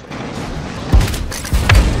push this thing.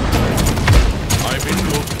 I'm in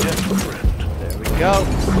your debt, friend. There we go.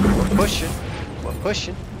 We're pushing. We're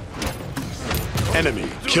pushing. Enemy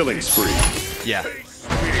killing spree. Yeah.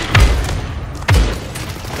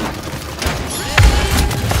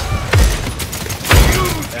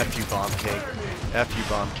 F you, Bomb King. F you,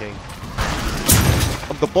 Bomb King.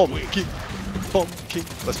 I'm the Bomb King. Bomb King.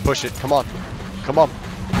 Let's push it. Come on. Come on.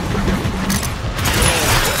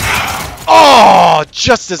 Oh!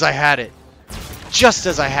 Just as I had it. Just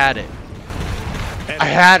as I had it. I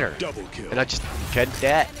had her. And I just couldn't do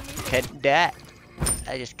it. Couldn't do it.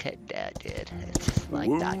 I just couldn't do it, dude. It's just like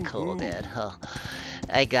not cool, dude. Huh.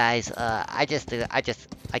 Hey guys, I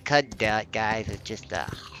couldn't do it, guys. It's just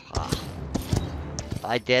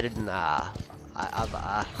I didn't I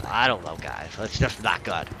don't know, guys. It's just not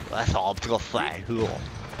good. That's all I'm gonna say.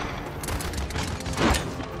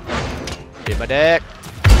 Eat my dick.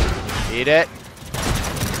 Eat it.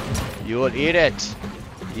 You will eat it.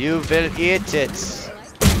 You will eat it.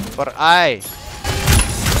 For I.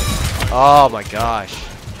 Oh my gosh.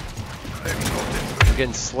 We're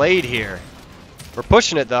getting slayed here. We're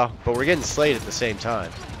pushing it though, but we're getting slayed at the same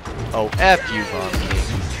time. Oh, F you, Bomb King.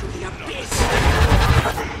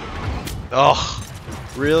 Oh,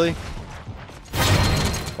 really?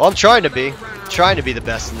 Well, I'm trying to be. Trying to be the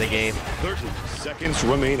best in the game. 30 seconds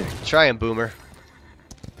remaining. Try and Boomer.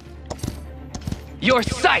 Your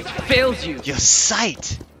sight fails you. Your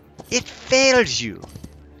sight! It fails you.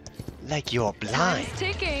 Like you're blind.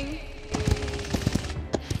 Ticking.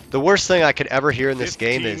 The worst thing I could ever hear in this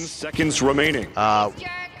game 15 is seconds remaining. oh,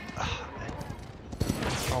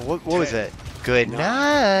 what was it? Good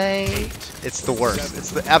night. It's the worst.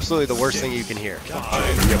 It's absolutely the worst thing you can hear.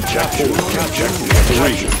 The objective.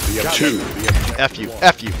 3, 2. F you.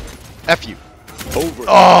 F you. F you. Over.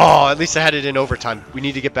 Oh, at least I had it in overtime. We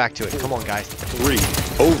need to get back to it. Come on, guys. 3.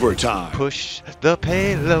 Overtime. Push the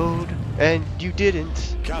payload, and you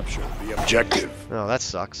didn't. Capture the objective. Oh, that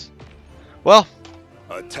sucks. Well,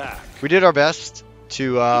 Attack. we did our best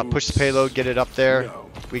to push the payload, get it up there. No.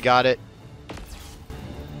 We got it.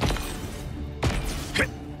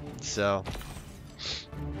 So,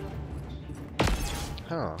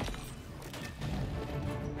 huh?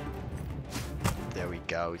 There we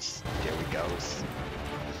goes. There we goes.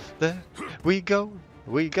 There we go.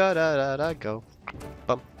 We gotta go.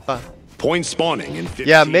 Bum, bum. Point spawning in 15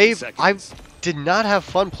 Yeah, Maeve. seconds. I did not have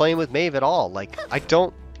fun playing with Maeve at all. Like, I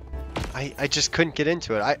just couldn't get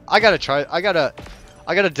into it. I gotta try. I gotta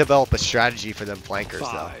develop a strategy for them flankers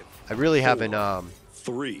though. I really haven't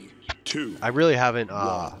 3, 2. I really haven't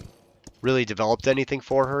really developed anything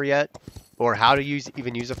for her yet, or how to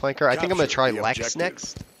even use a flanker. I think I'm gonna try Lex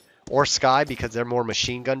next, or Skye, because they're more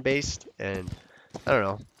machine gun based, and I don't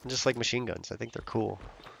know. I just like machine guns. I think they're cool.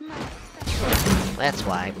 That's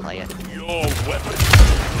why I play it. Your weapon,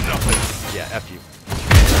 nothing. Yeah, F you.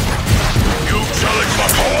 You challenge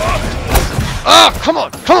Makoa? Ah, come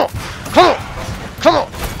on, come on, come on, come on.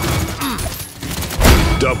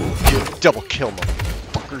 Double kill. Double kill,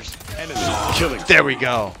 motherfuckers. Enemy killing. There we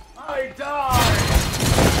go. I die!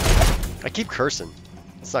 I keep cursing.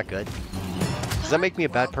 It's not good. Does that make me a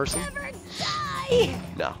bad person?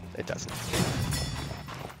 No, it doesn't.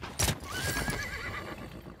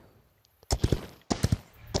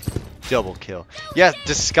 Double kill. Yeah,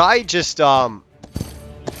 does Skye just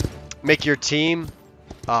make your team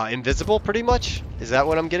invisible pretty much? Is that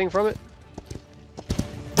what I'm getting from it?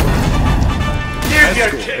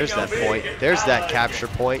 That's cool. There's that point. There's that capture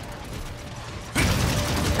point.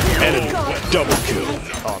 Enemy double kill.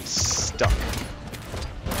 Oh, I'm stuck.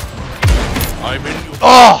 I'm in your...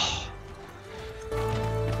 Oh!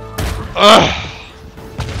 Ugh!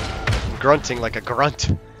 I'm grunting like a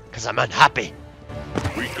grunt, because I'm unhappy.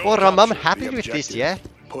 Or I'm unhappy with this, yeah?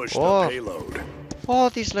 Push Oh. the payload. Oh,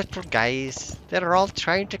 these little guys. They're all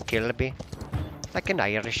trying to kill me. Like an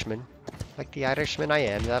Irishman. Like the Irishman I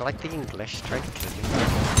am. They're like the English trying to kill me.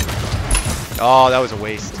 Oh, that was a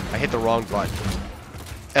waste. I hit the wrong button.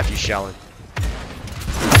 F you, Shallon.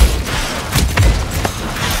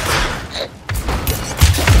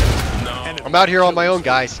 I'm out here on my own,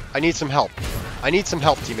 guys. I need some help. I need some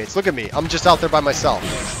help, teammates. Look at me. I'm just out there by myself.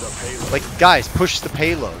 Like, guys, push the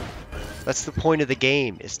payload. That's the point of the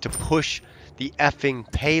game, is to push the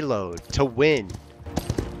effing payload to win.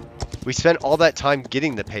 We spent all that time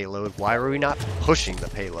getting the payload. Why are we not pushing the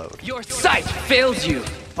payload? Your sight fails you.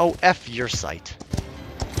 Oh, F your sight.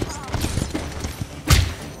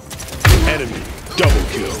 Enemy double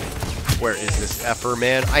kill. Where is this effer,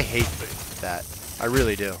 man? I hate that. I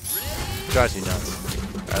really do. Drives me nuts.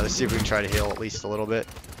 Alright, let's see if we can try to heal at least a little bit.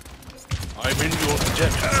 I'm in your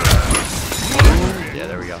jet. Yeah,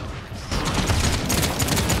 there we go.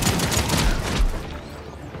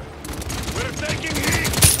 We're taking heat.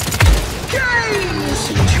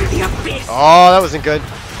 Oh, that wasn't good.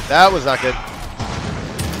 That was not good.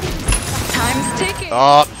 Time's ticking.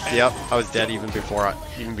 Oh, yep. I was dead even before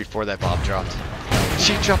that bomb dropped.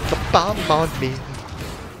 She dropped the bomb on me,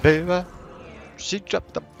 baby. She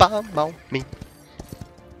dropped the bomb on me.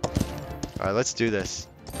 All right, let's do this.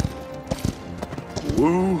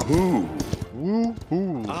 Woohoo!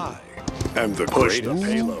 Woohoo! I am the greatest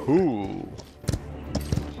payload. Woohoo!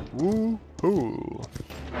 Woohoo!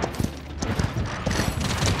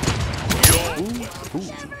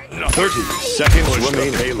 30 seconds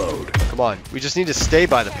remaining. Payload. Come on, we just need to stay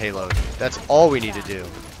by the payload. That's all we need to do.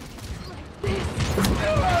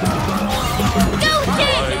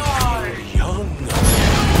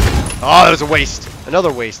 Oh, that was a waste.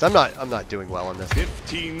 Another waste. I'm not doing well on this.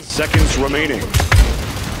 15 seconds remaining.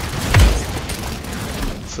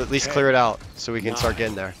 Let's at least clear it out so we can start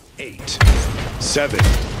getting there. 8, 7,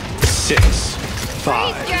 6,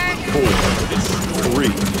 5, 4, 3,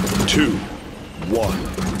 2,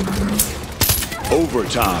 1.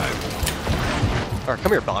 Overtime. Alright,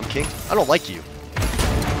 come here, Bomb King. I don't like you.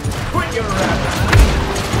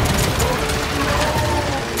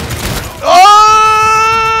 Oh!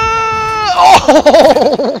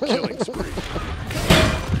 Killing spree.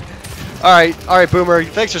 Alright, Boomer.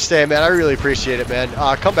 Thanks for staying, man. I really appreciate it, man.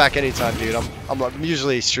 Come back anytime, dude. I'm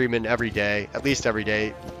usually streaming every day, at least every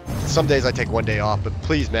day. Some days I take one day off, but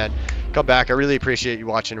please, man, come back. I really appreciate you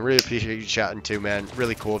watching. I really appreciate you chatting too, man.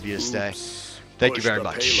 Really cool of you to stay. Thank you very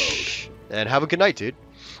much. And have a good night, dude.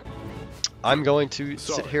 I'm going to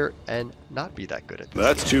sit here and not be that good at this.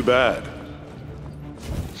 That's too bad.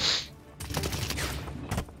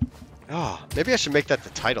 Oh, maybe I should make that the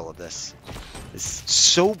title of this. It's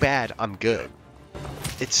so bad, I'm good.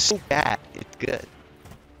 It's so bad, it's good.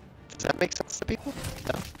 Does that make sense to people?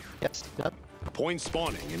 No? Yes? No? Point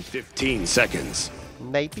spawning in 15 seconds.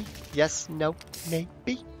 Maybe? Yes? No?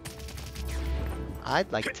 Maybe?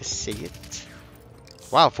 I'd like to see it.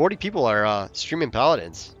 Wow, 40 people are streaming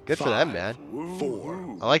Paladins. Good for them, man.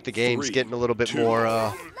 4. I like the game's getting a little bit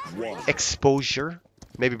more exposure.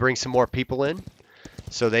 Maybe bring some more people in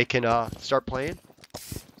so they can start playing.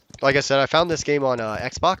 Like I said, I found this game on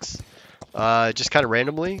Xbox just kind of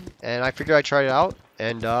randomly, and I figured I'd try it out,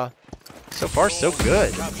 and so far so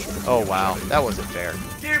good. Oh wow, that wasn't fair.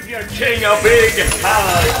 Give your king a big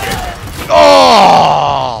hug.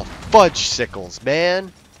 Oh, fudge sickles,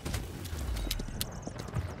 man.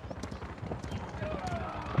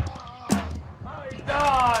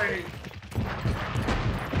 Die.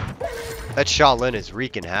 That Shaolin is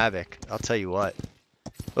wreaking havoc. I'll tell you what.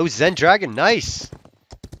 Oh, Zen Dragon, nice.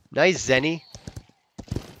 Nice, Zenny.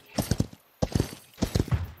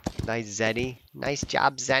 Nice, Zenny. Nice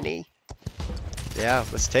job, Zenny. Yeah,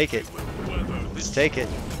 let's take it. Let's take it.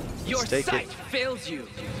 Your Let's take sight it. fails you.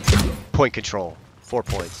 Point control. 4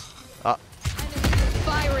 points.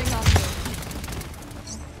 Firing on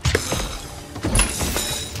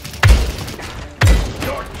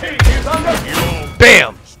Your king is under you.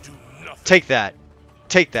 Bam! Take that.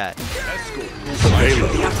 Take that.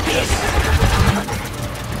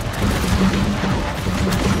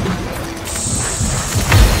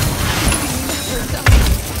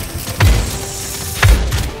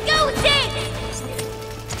 Go, Zig!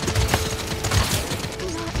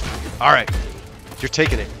 Alright. You're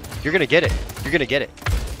taking it. You're gonna get it. You're gonna get it.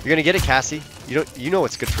 You're gonna get it, Cassie. You know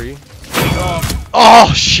what's good for you.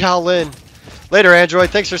 Oh, Shaolin. Later, Android.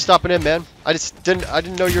 Thanks for stopping in, man. I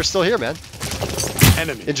didn't know you were still here, man.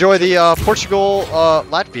 Enemy. Enjoy the Portugal,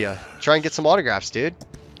 Latvia. Try and get some autographs, dude.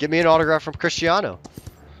 Get me an autograph from Cristiano.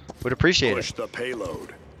 Would appreciate Push it. the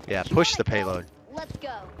payload. Yeah, push the payload. Let's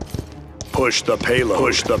go. Push the payload.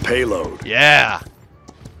 Push the payload. Yeah.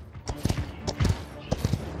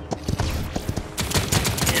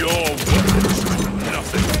 Your weapons do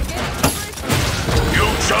nothing. You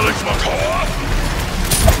challenge Makoa?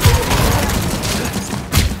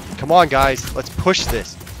 Come on, guys. Let's push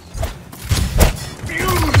this.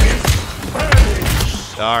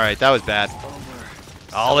 Alright, that was bad.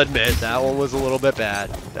 I'll admit, that one was a little bit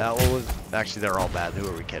bad. That one was... Actually, they're all bad. Who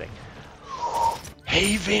are we kidding?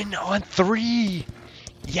 Haven on 3!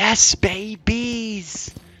 Yes,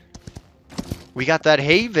 babies! We got that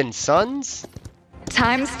Haven, sons!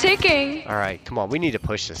 Time's ticking. Alright, come on. We need to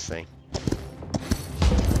push this thing.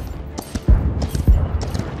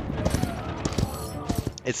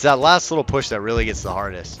 It's that last little push that really gets the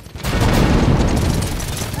hardest.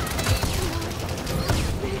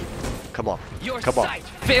 Come on. Come on.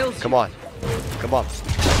 Come on. Come on.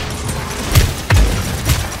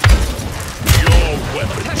 Your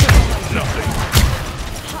weapons do nothing.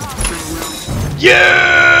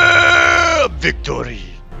 Yeah! Victory!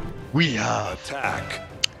 We have Attack.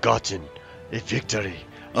 gotten a victory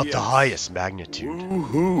of the highest magnitude.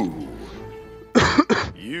 Woohoo.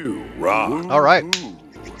 You rock. Alright.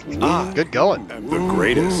 I Good going. am the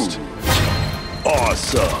greatest.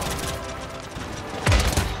 Awesome.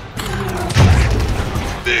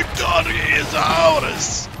 Victory is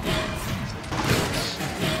ours!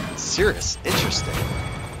 Seris, interesting.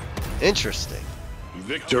 Interesting.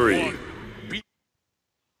 Victory.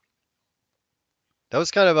 That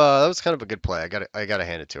was kind of a good play. I gotta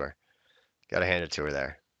hand it to her. Gotta hand it to her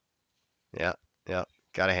there. Yeah, yeah.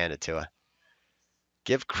 Gotta hand it to her.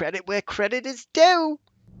 Give credit where credit is due.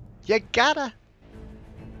 You gotta.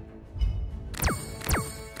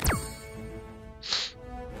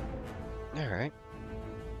 All right.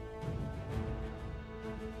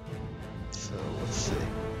 So let's see.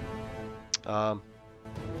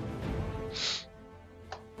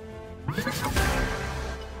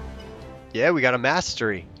 Yeah, we got a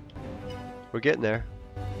mastery. We're getting there.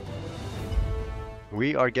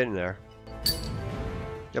 We are getting there.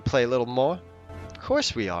 You play a little more? Of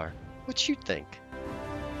course we are. What you think?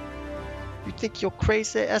 You think you're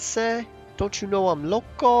crazy, essay? Don't you know I'm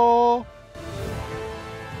loco?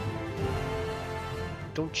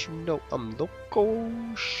 Don't you know I'm loco?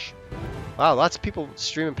 Wow, lots of people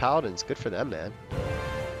streaming Paladins. Good for them, man.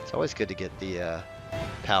 It's always good to get the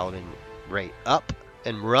Paladin rate up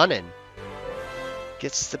and running.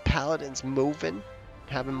 Gets the Paladins moving.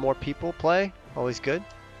 Having more people play. Always good.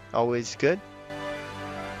 Always good.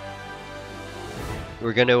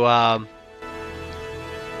 We're gonna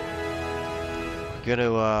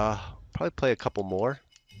probably play a couple more.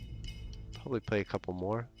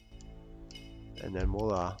 And then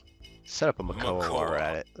we'll set up a Makoa while we're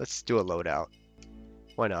at it. Let's do a loadout.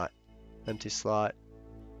 Why not? Empty slot.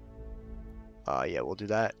 Yeah, we'll do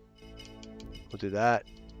that. We'll do that.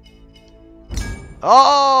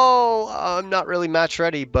 Oh, I'm not really match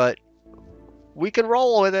ready, but we can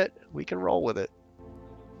roll with it. We can roll with it.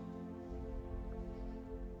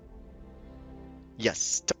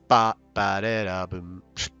 Yes. Ba ba da da boom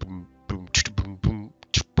boom boom boom boom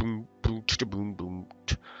boom boom boom boom.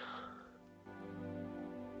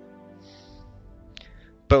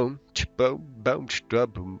 Boom boom boom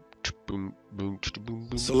boom boom boom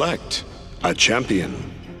boom. Select a champion.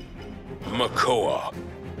 Makoa.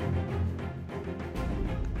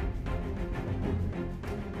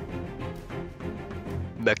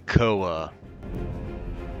 Makoa.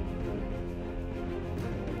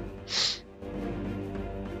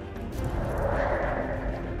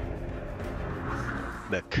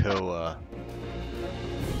 Makoa.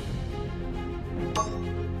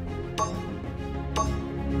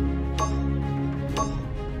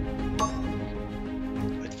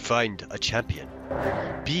 Find a champion.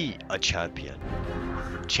 Be a champion.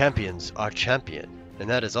 Champions are champion. And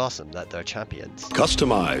that is awesome that they're champions.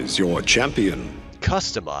 Customize your champion.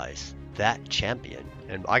 Customize that champion.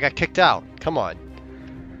 And I got kicked out. Come on.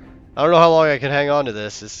 I don't know how long I can hang on to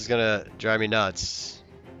this. This is gonna drive me nuts.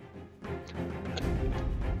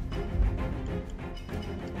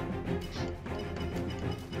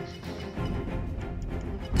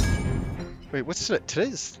 Wait, what's it?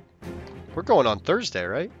 Today's... We're going on Thursday,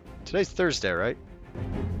 right? Today's Thursday, right?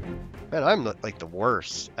 Man, I'm like the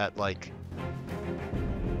worst at like...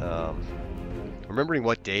 remembering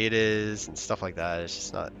what day it is and stuff like that. It's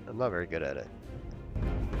just not... I'm not very good at it.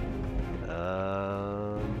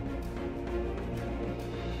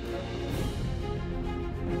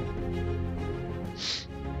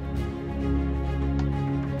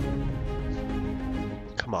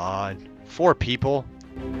 on. 4 people.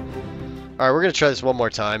 Alright, we're gonna try this one more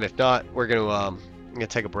time. If not, we're gonna I'm gonna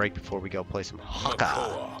take a break before we go play some hockey.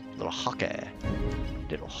 Little hockey.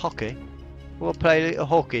 Little hockey. We'll play a little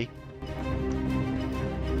hockey.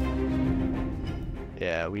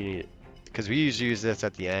 Yeah, we need it. Because we usually use this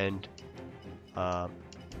at the end.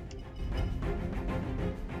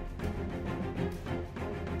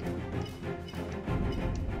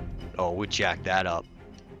 Oh, we jacked that up.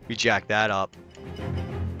 We jacked that up.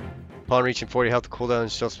 Upon reaching 40 health, the cooldown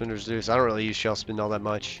shell spin reduced. I don't really use shell spin all that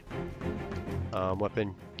much.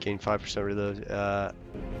 Weapon, gain 5% reload.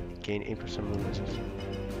 Gain 8%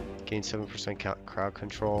 reload. Gain 7% crowd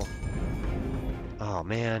control. Oh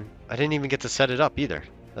man, I didn't even get to set it up either.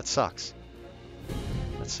 That sucks.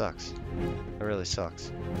 That sucks. That really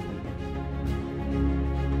sucks.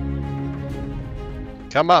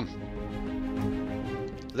 Come on.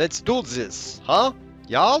 Let's do this, huh?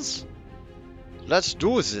 Yas? Let's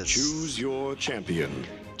do this. Choose your champion.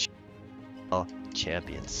 Oh,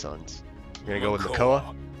 champion, sons. We're gonna go with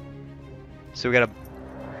Makoa. So we got a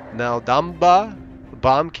Damba, a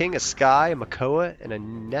Bomb King, a Skye, a Makoa, and a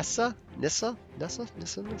Nessa? Nissa? What's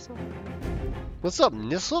up,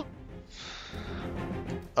 Nissa?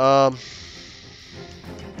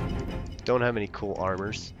 Don't have any cool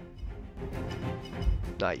armors.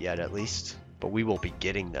 Not yet, at least. But we will be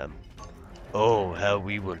getting them. Oh, how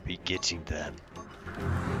we will be getting them.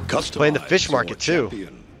 Playing the fish market too.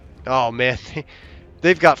 Champion. Oh man,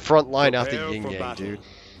 they've got front line out the yin yang, dude.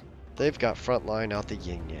 They've got front line out the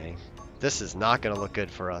yin yang. This is not gonna look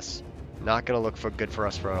good for us. Not gonna look good for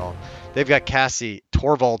us at all. They've got Cassie,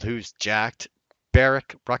 Torvald, who's jacked,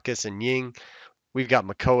 Barik, Ruckus, and Ying. We've got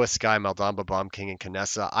Makoa, Skye, Damba, Bomb King, and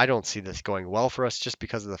Kinessa. I don't see this going well for us just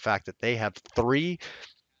because of the fact that they have 3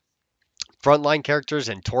 frontline characters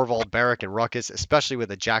and Torvald, Barik, and Ruckus, especially with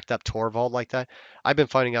a jacked up Torvald like that. I've been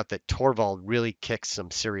finding out that Torvald really kicks some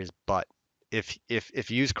serious butt. If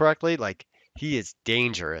used correctly, like, he is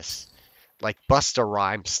dangerous. Like Busta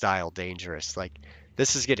Rhymes style dangerous. Like,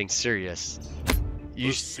 this is getting serious.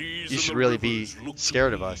 You should really be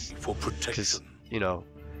scared of us. Because, you know,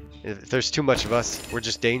 if there's too much of us, we're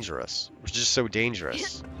just dangerous. We're just so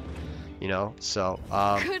dangerous. You know, so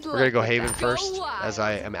we're gonna go Haven first, as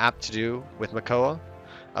I am apt to do with Makoa.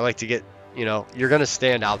 I like to get, you know, you're gonna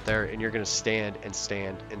stand out there and you're gonna stand and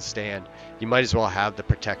stand and stand. You might as well have the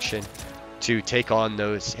protection to take on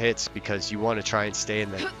those hits because you want to try and stay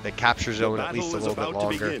in the capture zone at least a little bit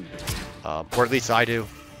longer, or at least I do.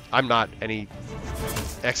 I'm not any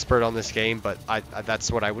expert on this game, but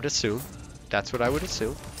that's what I would assume. That's what I would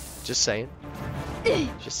assume. Just saying.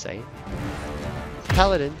 Just saying.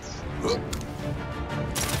 Paladins.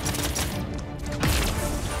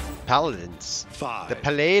 Paladins. 5, the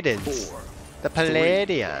Paladins. 4, the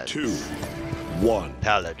Palladians. 3, 2, 1.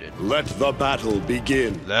 Paladin. Let the battle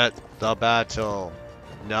begin. Let the battle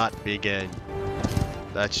not begin.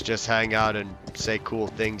 Let's just hang out and say cool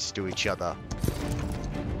things to each other.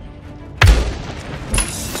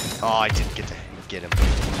 Oh, I didn't get to get him.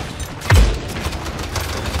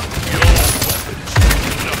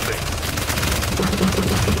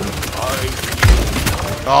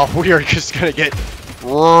 Oh, we are just gonna get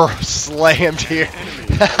slammed here.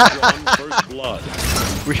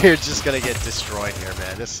 We are just gonna get destroyed here,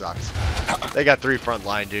 man. This sucks. They got 3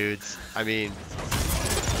 frontline dudes. I mean,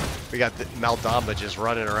 we got Damba just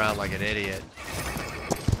running around like an idiot.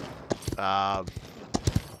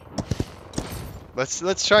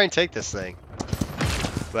 Let's try and take this thing.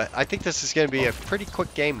 But I think this is gonna be a pretty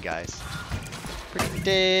quick game, guys.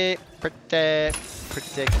 Pretty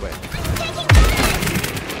quick.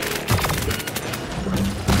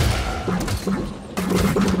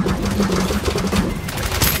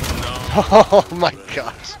 Oh my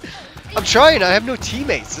gosh. I'm trying, I have no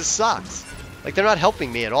teammates. This sucks. Like, they're not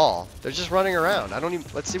helping me at all. They're just running around. I don't even,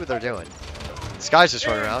 let's see what they're doing. Skye's just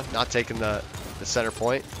running around, not taking the center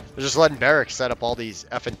point. They're just letting Barik set up all these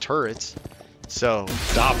effing turrets. So,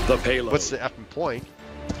 stop the payload. What's the effing point?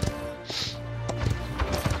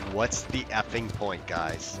 What's the effing point,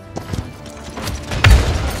 guys?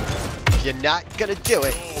 If you're not gonna do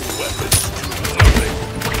it.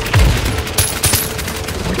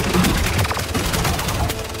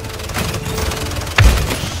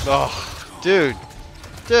 Oh, dude.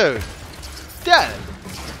 Dad.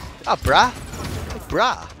 Oh, brah. Like,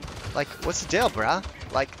 brah. Like, what's the deal, brah?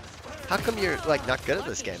 Like, how come you're, like, not good at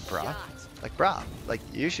this game, brah? Like, brah. Like,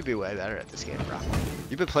 you should be way better at this game, brah.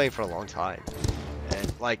 You've been playing for a long time.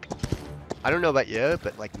 And, like, I don't know about you,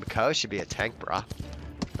 but, like, Makoa should be a tank, brah.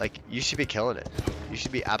 Like, you should be killing it. You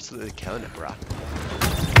should be absolutely killing it, brah.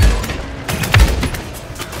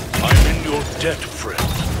 I'm in your debt, friend.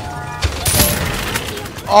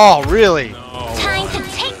 Oh, really? Time to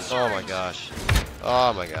take charge. Oh my gosh.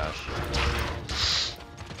 Oh my gosh.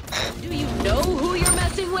 Do you know who you're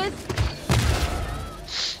messing with?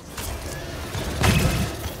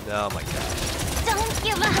 Oh my gosh. Don't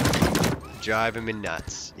give up. Driving me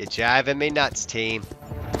nuts. You're driving me nuts, team.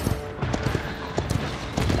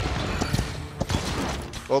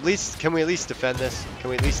 Well, at least, can we at least defend this? Can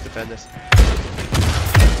we at least defend this?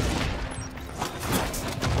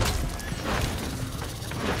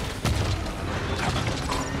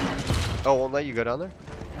 Oh, won't let you go down there?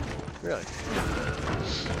 Really?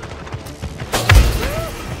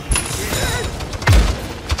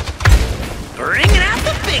 Bringing out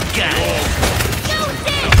the big guns.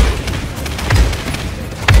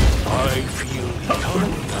 I feel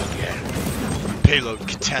young again. Payload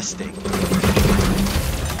contesting.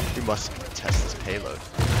 We must contest this payload.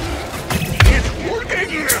 It's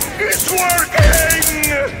working! It's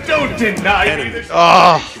working! Don't deny me this.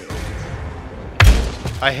 Oh!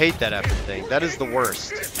 I hate that effort thing. That is the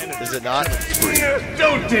worst. Is it not?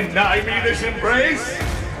 Don't deny me this embrace.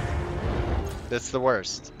 That's the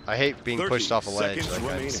worst. I hate being pushed off a ledge like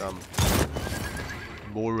I'm some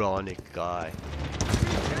moronic guy.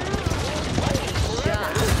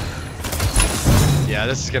 Yeah,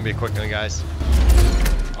 this is gonna be a quick one, guys.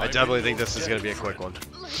 I definitely think this is gonna be a quick one.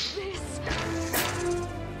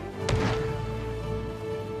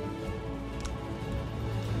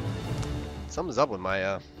 Something's up with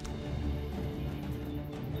my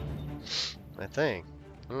my thing.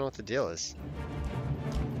 I don't know what the deal is.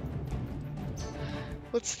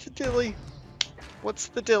 What's the dilly? What's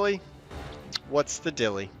the dilly? What's the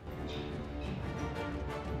dilly?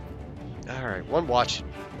 Alright, one watch.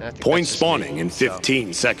 Point spawning in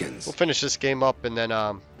 15 seconds. We'll finish this game up, and then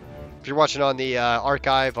if you're watching on the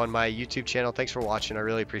archive on my YouTube channel, thanks for watching. I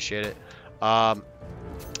really appreciate it. Also,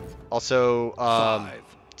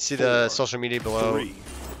 see the social media below.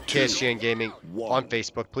 KSGN Gaming on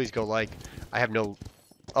Facebook. Please go like. I have no,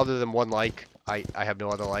 other than one like, I have no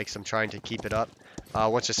other likes. I'm trying to keep it up.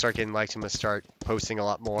 Once I start getting likes, I'm gonna start posting a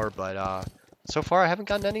lot more. But so far, I haven't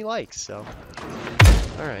gotten any likes. So,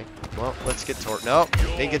 all right. Well, let's get No,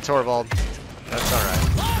 didn't get Torvald. That's all right.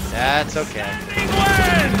 That's okay.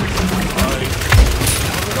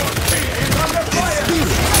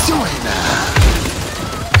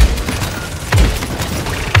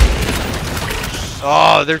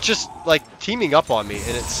 Oh, they're just like teaming up on me,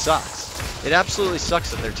 and it sucks. It absolutely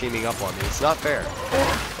sucks that they're teaming up on me. It's not fair.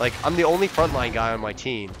 Like, I'm the only frontline guy on my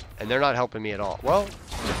team, and they're not helping me at all. Well,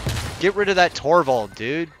 get rid of that Torvald,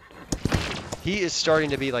 dude. He is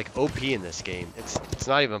starting to be like OP in this game. It's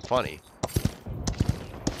not even funny.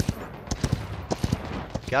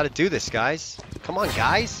 Gotta do this, guys. Come on,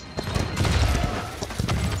 guys.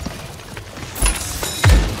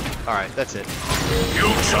 Alright, that's it.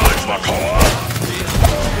 You charge, Makoa!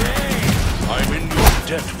 I'm in your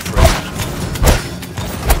debt, friend.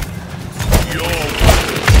 You're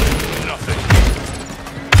nothing.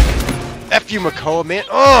 F you, Makoa, man.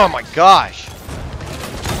 Oh my gosh.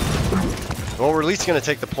 Well, we're at least going to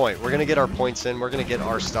take the point. We're going to get our points in. We're going to get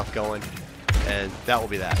our stuff going. And that will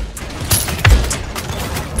be that.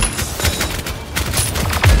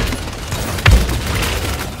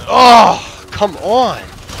 Oh, come on.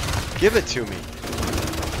 Give it to me.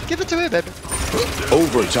 Give it to me, baby.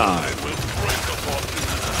 Overtime.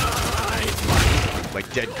 My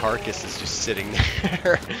dead carcass is just sitting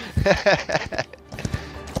there.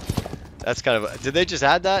 That's kind of... Did they just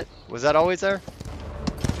add that? Was that always there?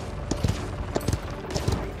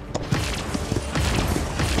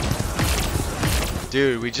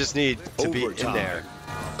 Dude, we just need to be in there.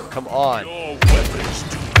 Come on. Your weapons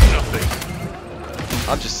do nothing.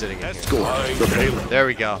 I'm just sitting in here. Score the payload. There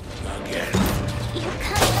we go. Again. You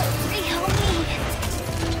can't help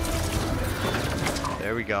me.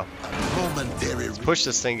 There we go. Let's push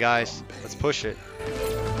this thing, guys. Let's push it.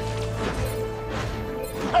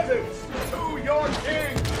 Peasants, to your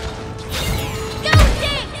king. Go,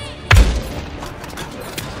 King!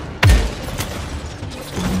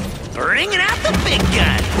 Bringing out the big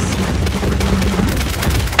guns.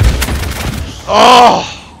 Oh,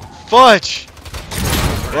 fudge.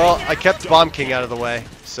 Well, I kept Bomb King out of the way,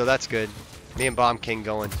 so that's good. Me and Bomb King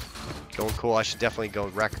going cool. I should definitely go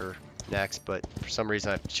Wrecker next, but for some reason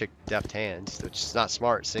I have chick deft hands, which is not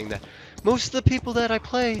smart, seeing that most of the people that I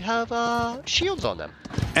play have shields on them.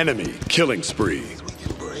 Enemy killing spree.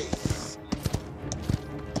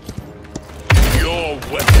 Your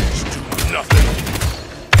weapons do nothing.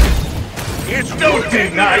 Don't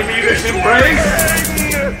deny me this embrace.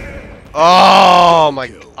 Oh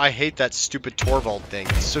my, I hate that stupid Torvald thing.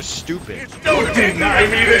 It's so stupid. Don't deny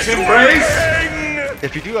me this embrace.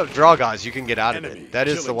 If you do have Drogoz, you can get out of it. That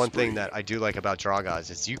is the one thing that I do like about Drogoz,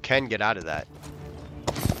 is you can get out of that.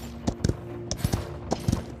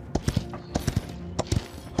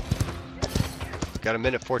 Got a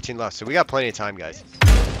minute 14 left, so we got plenty of time, guys.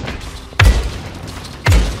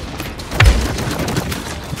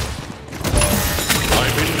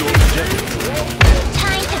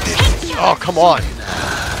 Oh, come on.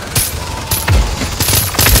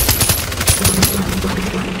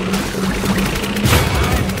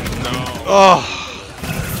 Oh.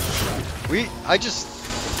 I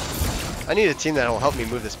need a team that will help me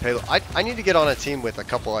move this payload. I need to get on a team with a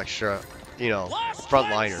couple extra, you know,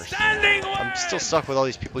 frontliners. I'm still stuck with all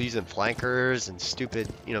these people using flankers and stupid,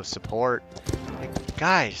 you know, support. Like,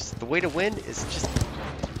 guys, the way to win is just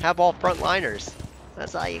have all frontliners.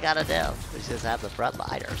 That's all you gotta do. Is just have the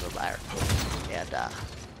frontliners in there. And,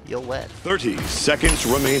 you'll win. 30 seconds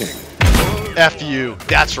remaining. F you.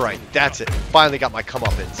 That's right. That's it. Finally got my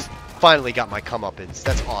comeuppance. Finally got my comeuppance.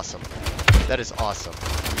 That's awesome. That is awesome.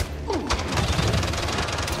 Ooh.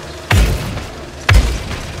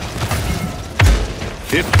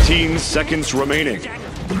 15 seconds remaining. 10,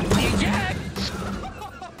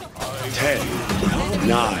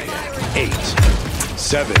 9, 8,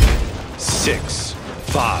 7, 6,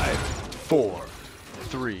 5, 4,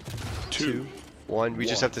 3, 2, 1. We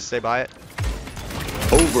just have to stay by it.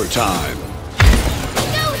 Overtime.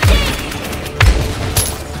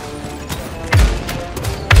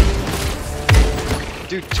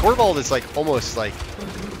 Dude, Torvald is like almost like...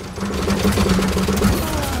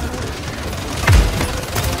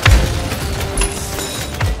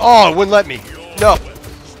 Oh, it wouldn't let me. No.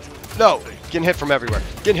 No. Getting hit from everywhere.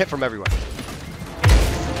 Getting hit from everywhere.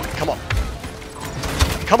 Come on.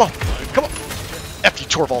 Come on. Come on. F you,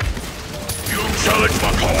 Torvald. You challenge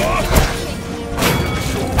Makoa?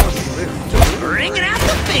 Bring it out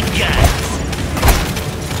the big guns!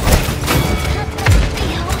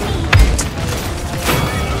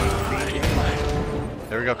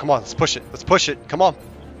 There we go. Come on. Let's push it. Let's push it. Come on.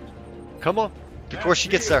 Come on. Before she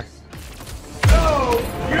gets there.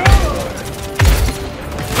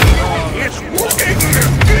 It's working!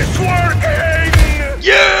 It's working!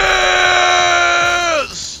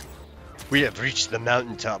 Yes! We have reached the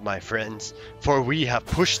mountaintop, my friends, for we have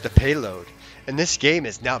pushed the payload, and this game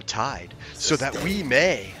is now tied, so that we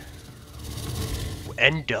may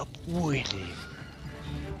end up winning.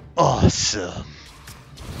 Awesome.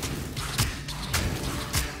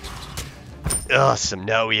 Awesome.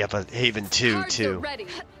 Now we have a Haven 2 too.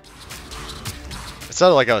 It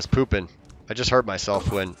sounded like I was pooping. I just heard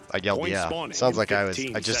myself when I yelled yeah. It sounds like I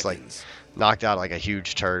just like knocked out like a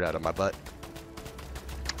huge turd out of my butt.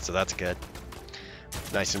 So that's good.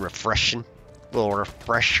 Nice and refreshing. A little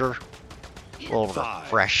refresher. A little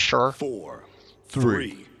refresher. 4,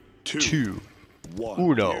 3, 2,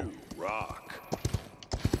 1. Rock.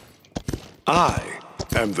 I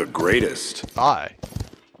am the greatest. I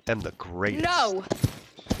am the greatest. No.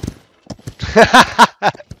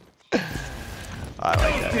 I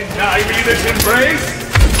like that. Deny me this embrace?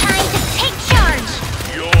 Time to take charge!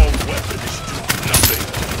 Your weapons do nothing.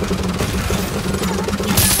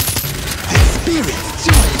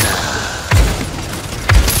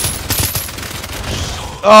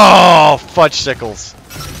 Oh, fudge sickles.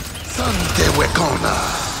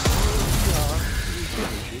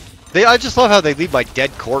 I just love how they leave my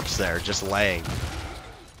dead corpse there, just laying.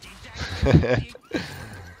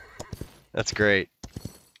 That's great.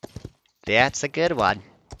 That's a good one.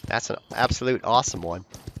 That's an absolute awesome one.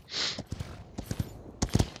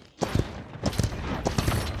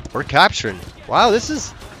 We're capturing. Wow, this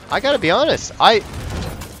is... I gotta be honest. I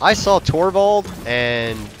saw Torvald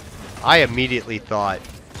and I immediately thought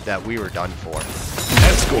that we were done for.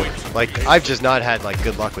 That's going. Like, I've just not had like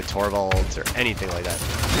good luck with Torvalds or anything like that.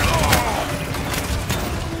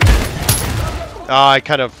 I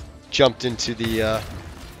kind of jumped into the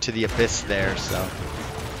abyss there, so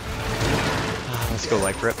let's go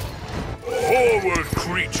life rip. Forward,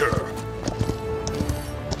 creature.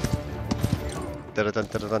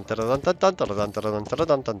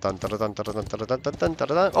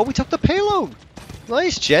 Oh, we took the payload.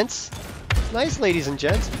 Nice, gents. Nice, ladies and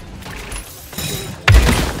gents.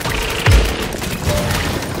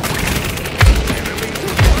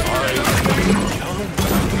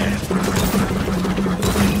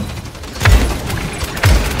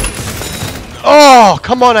 Oh,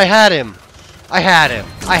 come on, I had him. I had him.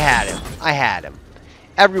 I had him. I had him.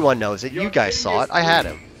 Everyone knows it. You guys saw it. I had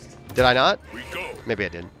him. Did I not? Maybe I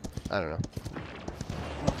didn't. I don't know.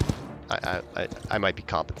 I might be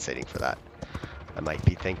compensating for that. I might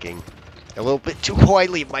be thinking a little bit too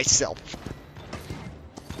highly of myself.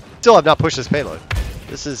 Still have not pushed this payload.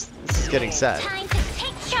 This is getting sad. Time to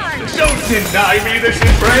take charge. Don't deny me this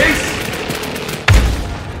embrace!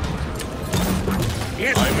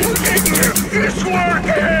 It's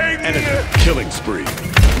working! Enemy killing spree.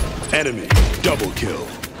 Enemy double kill.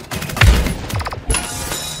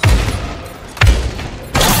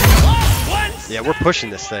 Yeah, we're pushing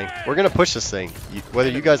this thing. We're gonna push this thing, whether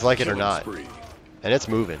you guys like it or not. And it's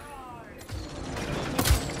moving.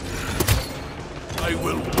 I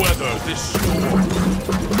will weather this storm.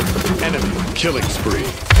 Enemy killing spree.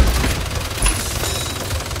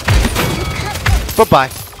 Bye-bye.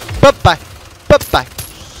 Bye-bye. Bye-bye.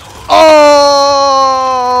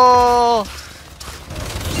 Oh!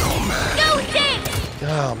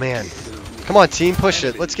 Oh, man. Come on, team. Push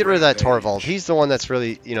it. Let's get rid of that Torvald. He's the one that's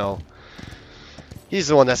really, you know... He's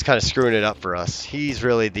the one that's kind of screwing it up for us. He's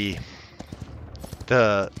really the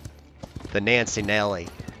Nancy Nelly.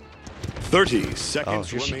 30 seconds Oh,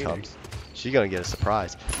 here she remaining. comes. She's gonna get a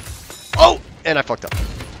surprise. Oh! And I fucked up.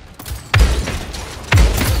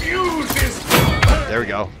 Use this. There we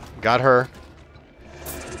go. Got her.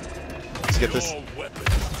 Let's get this.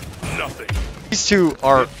 Nothing. These two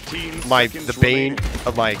are 15 the seconds bane remaining.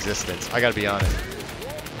 of my existence. I gotta be honest.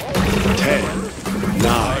 10,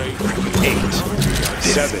 9, 8,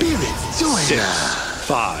 7, 6,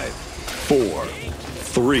 5, 4,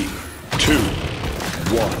 3, 2,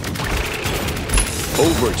 1.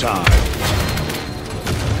 Overtime.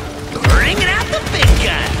 Bringing out the big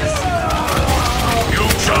guns. You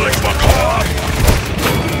challenge Makoa!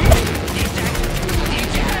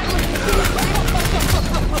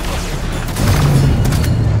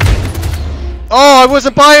 Oh, I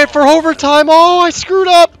wasn't buying for overtime. Oh, I screwed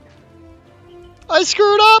up. I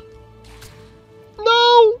screwed up.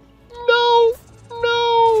 No, no,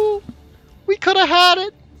 no. We could have had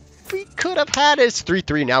it. We could have had it. It's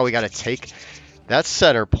 3-3. Now we got to take that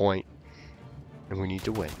center point, and we need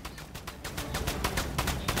to win.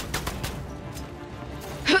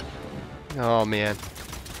 Oh, man.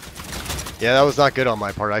 Yeah, that was not good on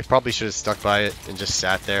my part. I probably should have stuck by it and just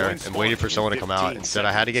sat there and waited for someone to come out. Instead,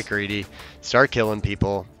 I had to get greedy, start killing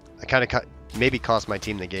people. I kind of maybe cost my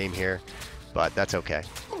team the game here, but that's okay.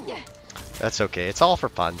 That's okay. It's all for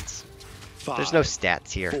fun. There's no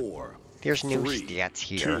stats here. 4, There's no 3, stats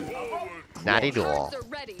here. 2, Not at all.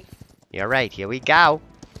 You're right. Here we go.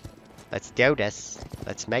 Let's do this.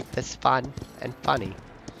 Let's make this fun and funny.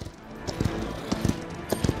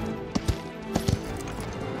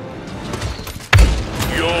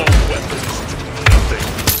 Your weapons do nothing.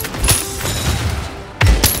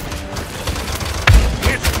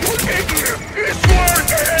 It's working! It's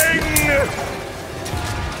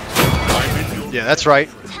working! Yeah, that's right.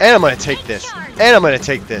 And I'm gonna take this. And I'm gonna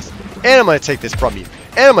take this. And I'm gonna take this from you.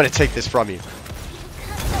 And I'm gonna take this from you.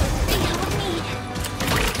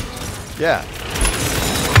 Yeah.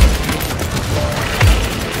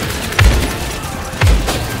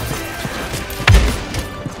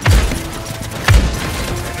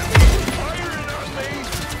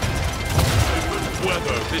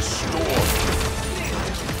 Weather this storm.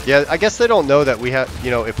 Yeah, I guess they don't know that we have,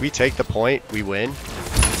 you know, if we take the point, we win.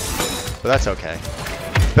 But that's okay.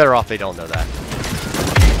 It's better off they don't know that.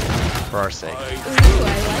 For our sake.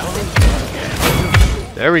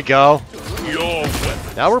 There we go. Your weapon.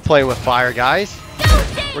 Now we're playing with fire, guys.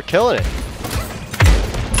 We're killing it.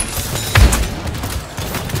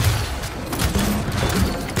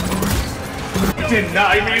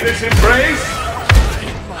 Deny me this embrace?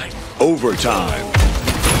 overtime.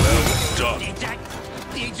 Well done.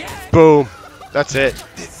 Boom. That's it.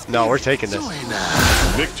 No, we're taking this.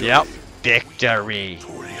 Victory. Yep. Victory.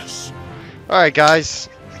 Glorious. Alright, guys.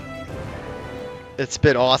 It's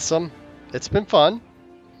been awesome. It's been fun.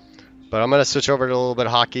 But I'm going to switch over to a little bit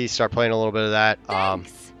of hockey, start playing a little bit of that.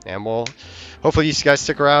 And we'll... Hopefully you guys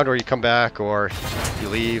stick around, or you come back, or you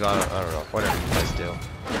leave. I don't know. Whatever you guys do.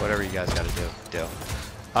 Whatever you guys got to do.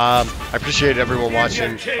 I appreciate everyone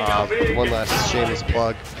watching. One last shameless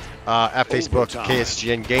plug. At Facebook,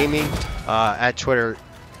 KSGN Gaming. At Twitter,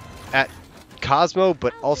 at Kawsmoe,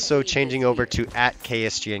 but also changing over to at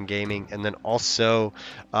KSGN Gaming. And then also,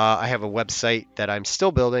 I have a website that I'm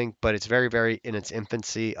still building, but it's very, very in its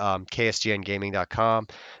infancy. KSGNgaming.com.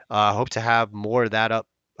 Hope to have more of that up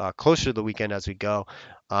closer to the weekend as we go.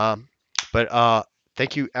 But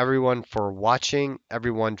thank you everyone for watching,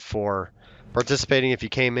 everyone for participating. If you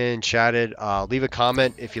came in, chatted, leave a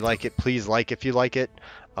comment if you like it. Please like if you like it.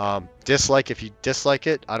 Dislike if you dislike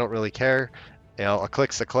it. I don't really care. You know, a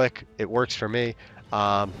click's a click. It works for me.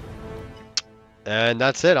 And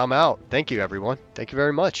that's it. I'm out. Thank you, everyone. Thank you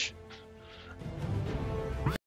very much.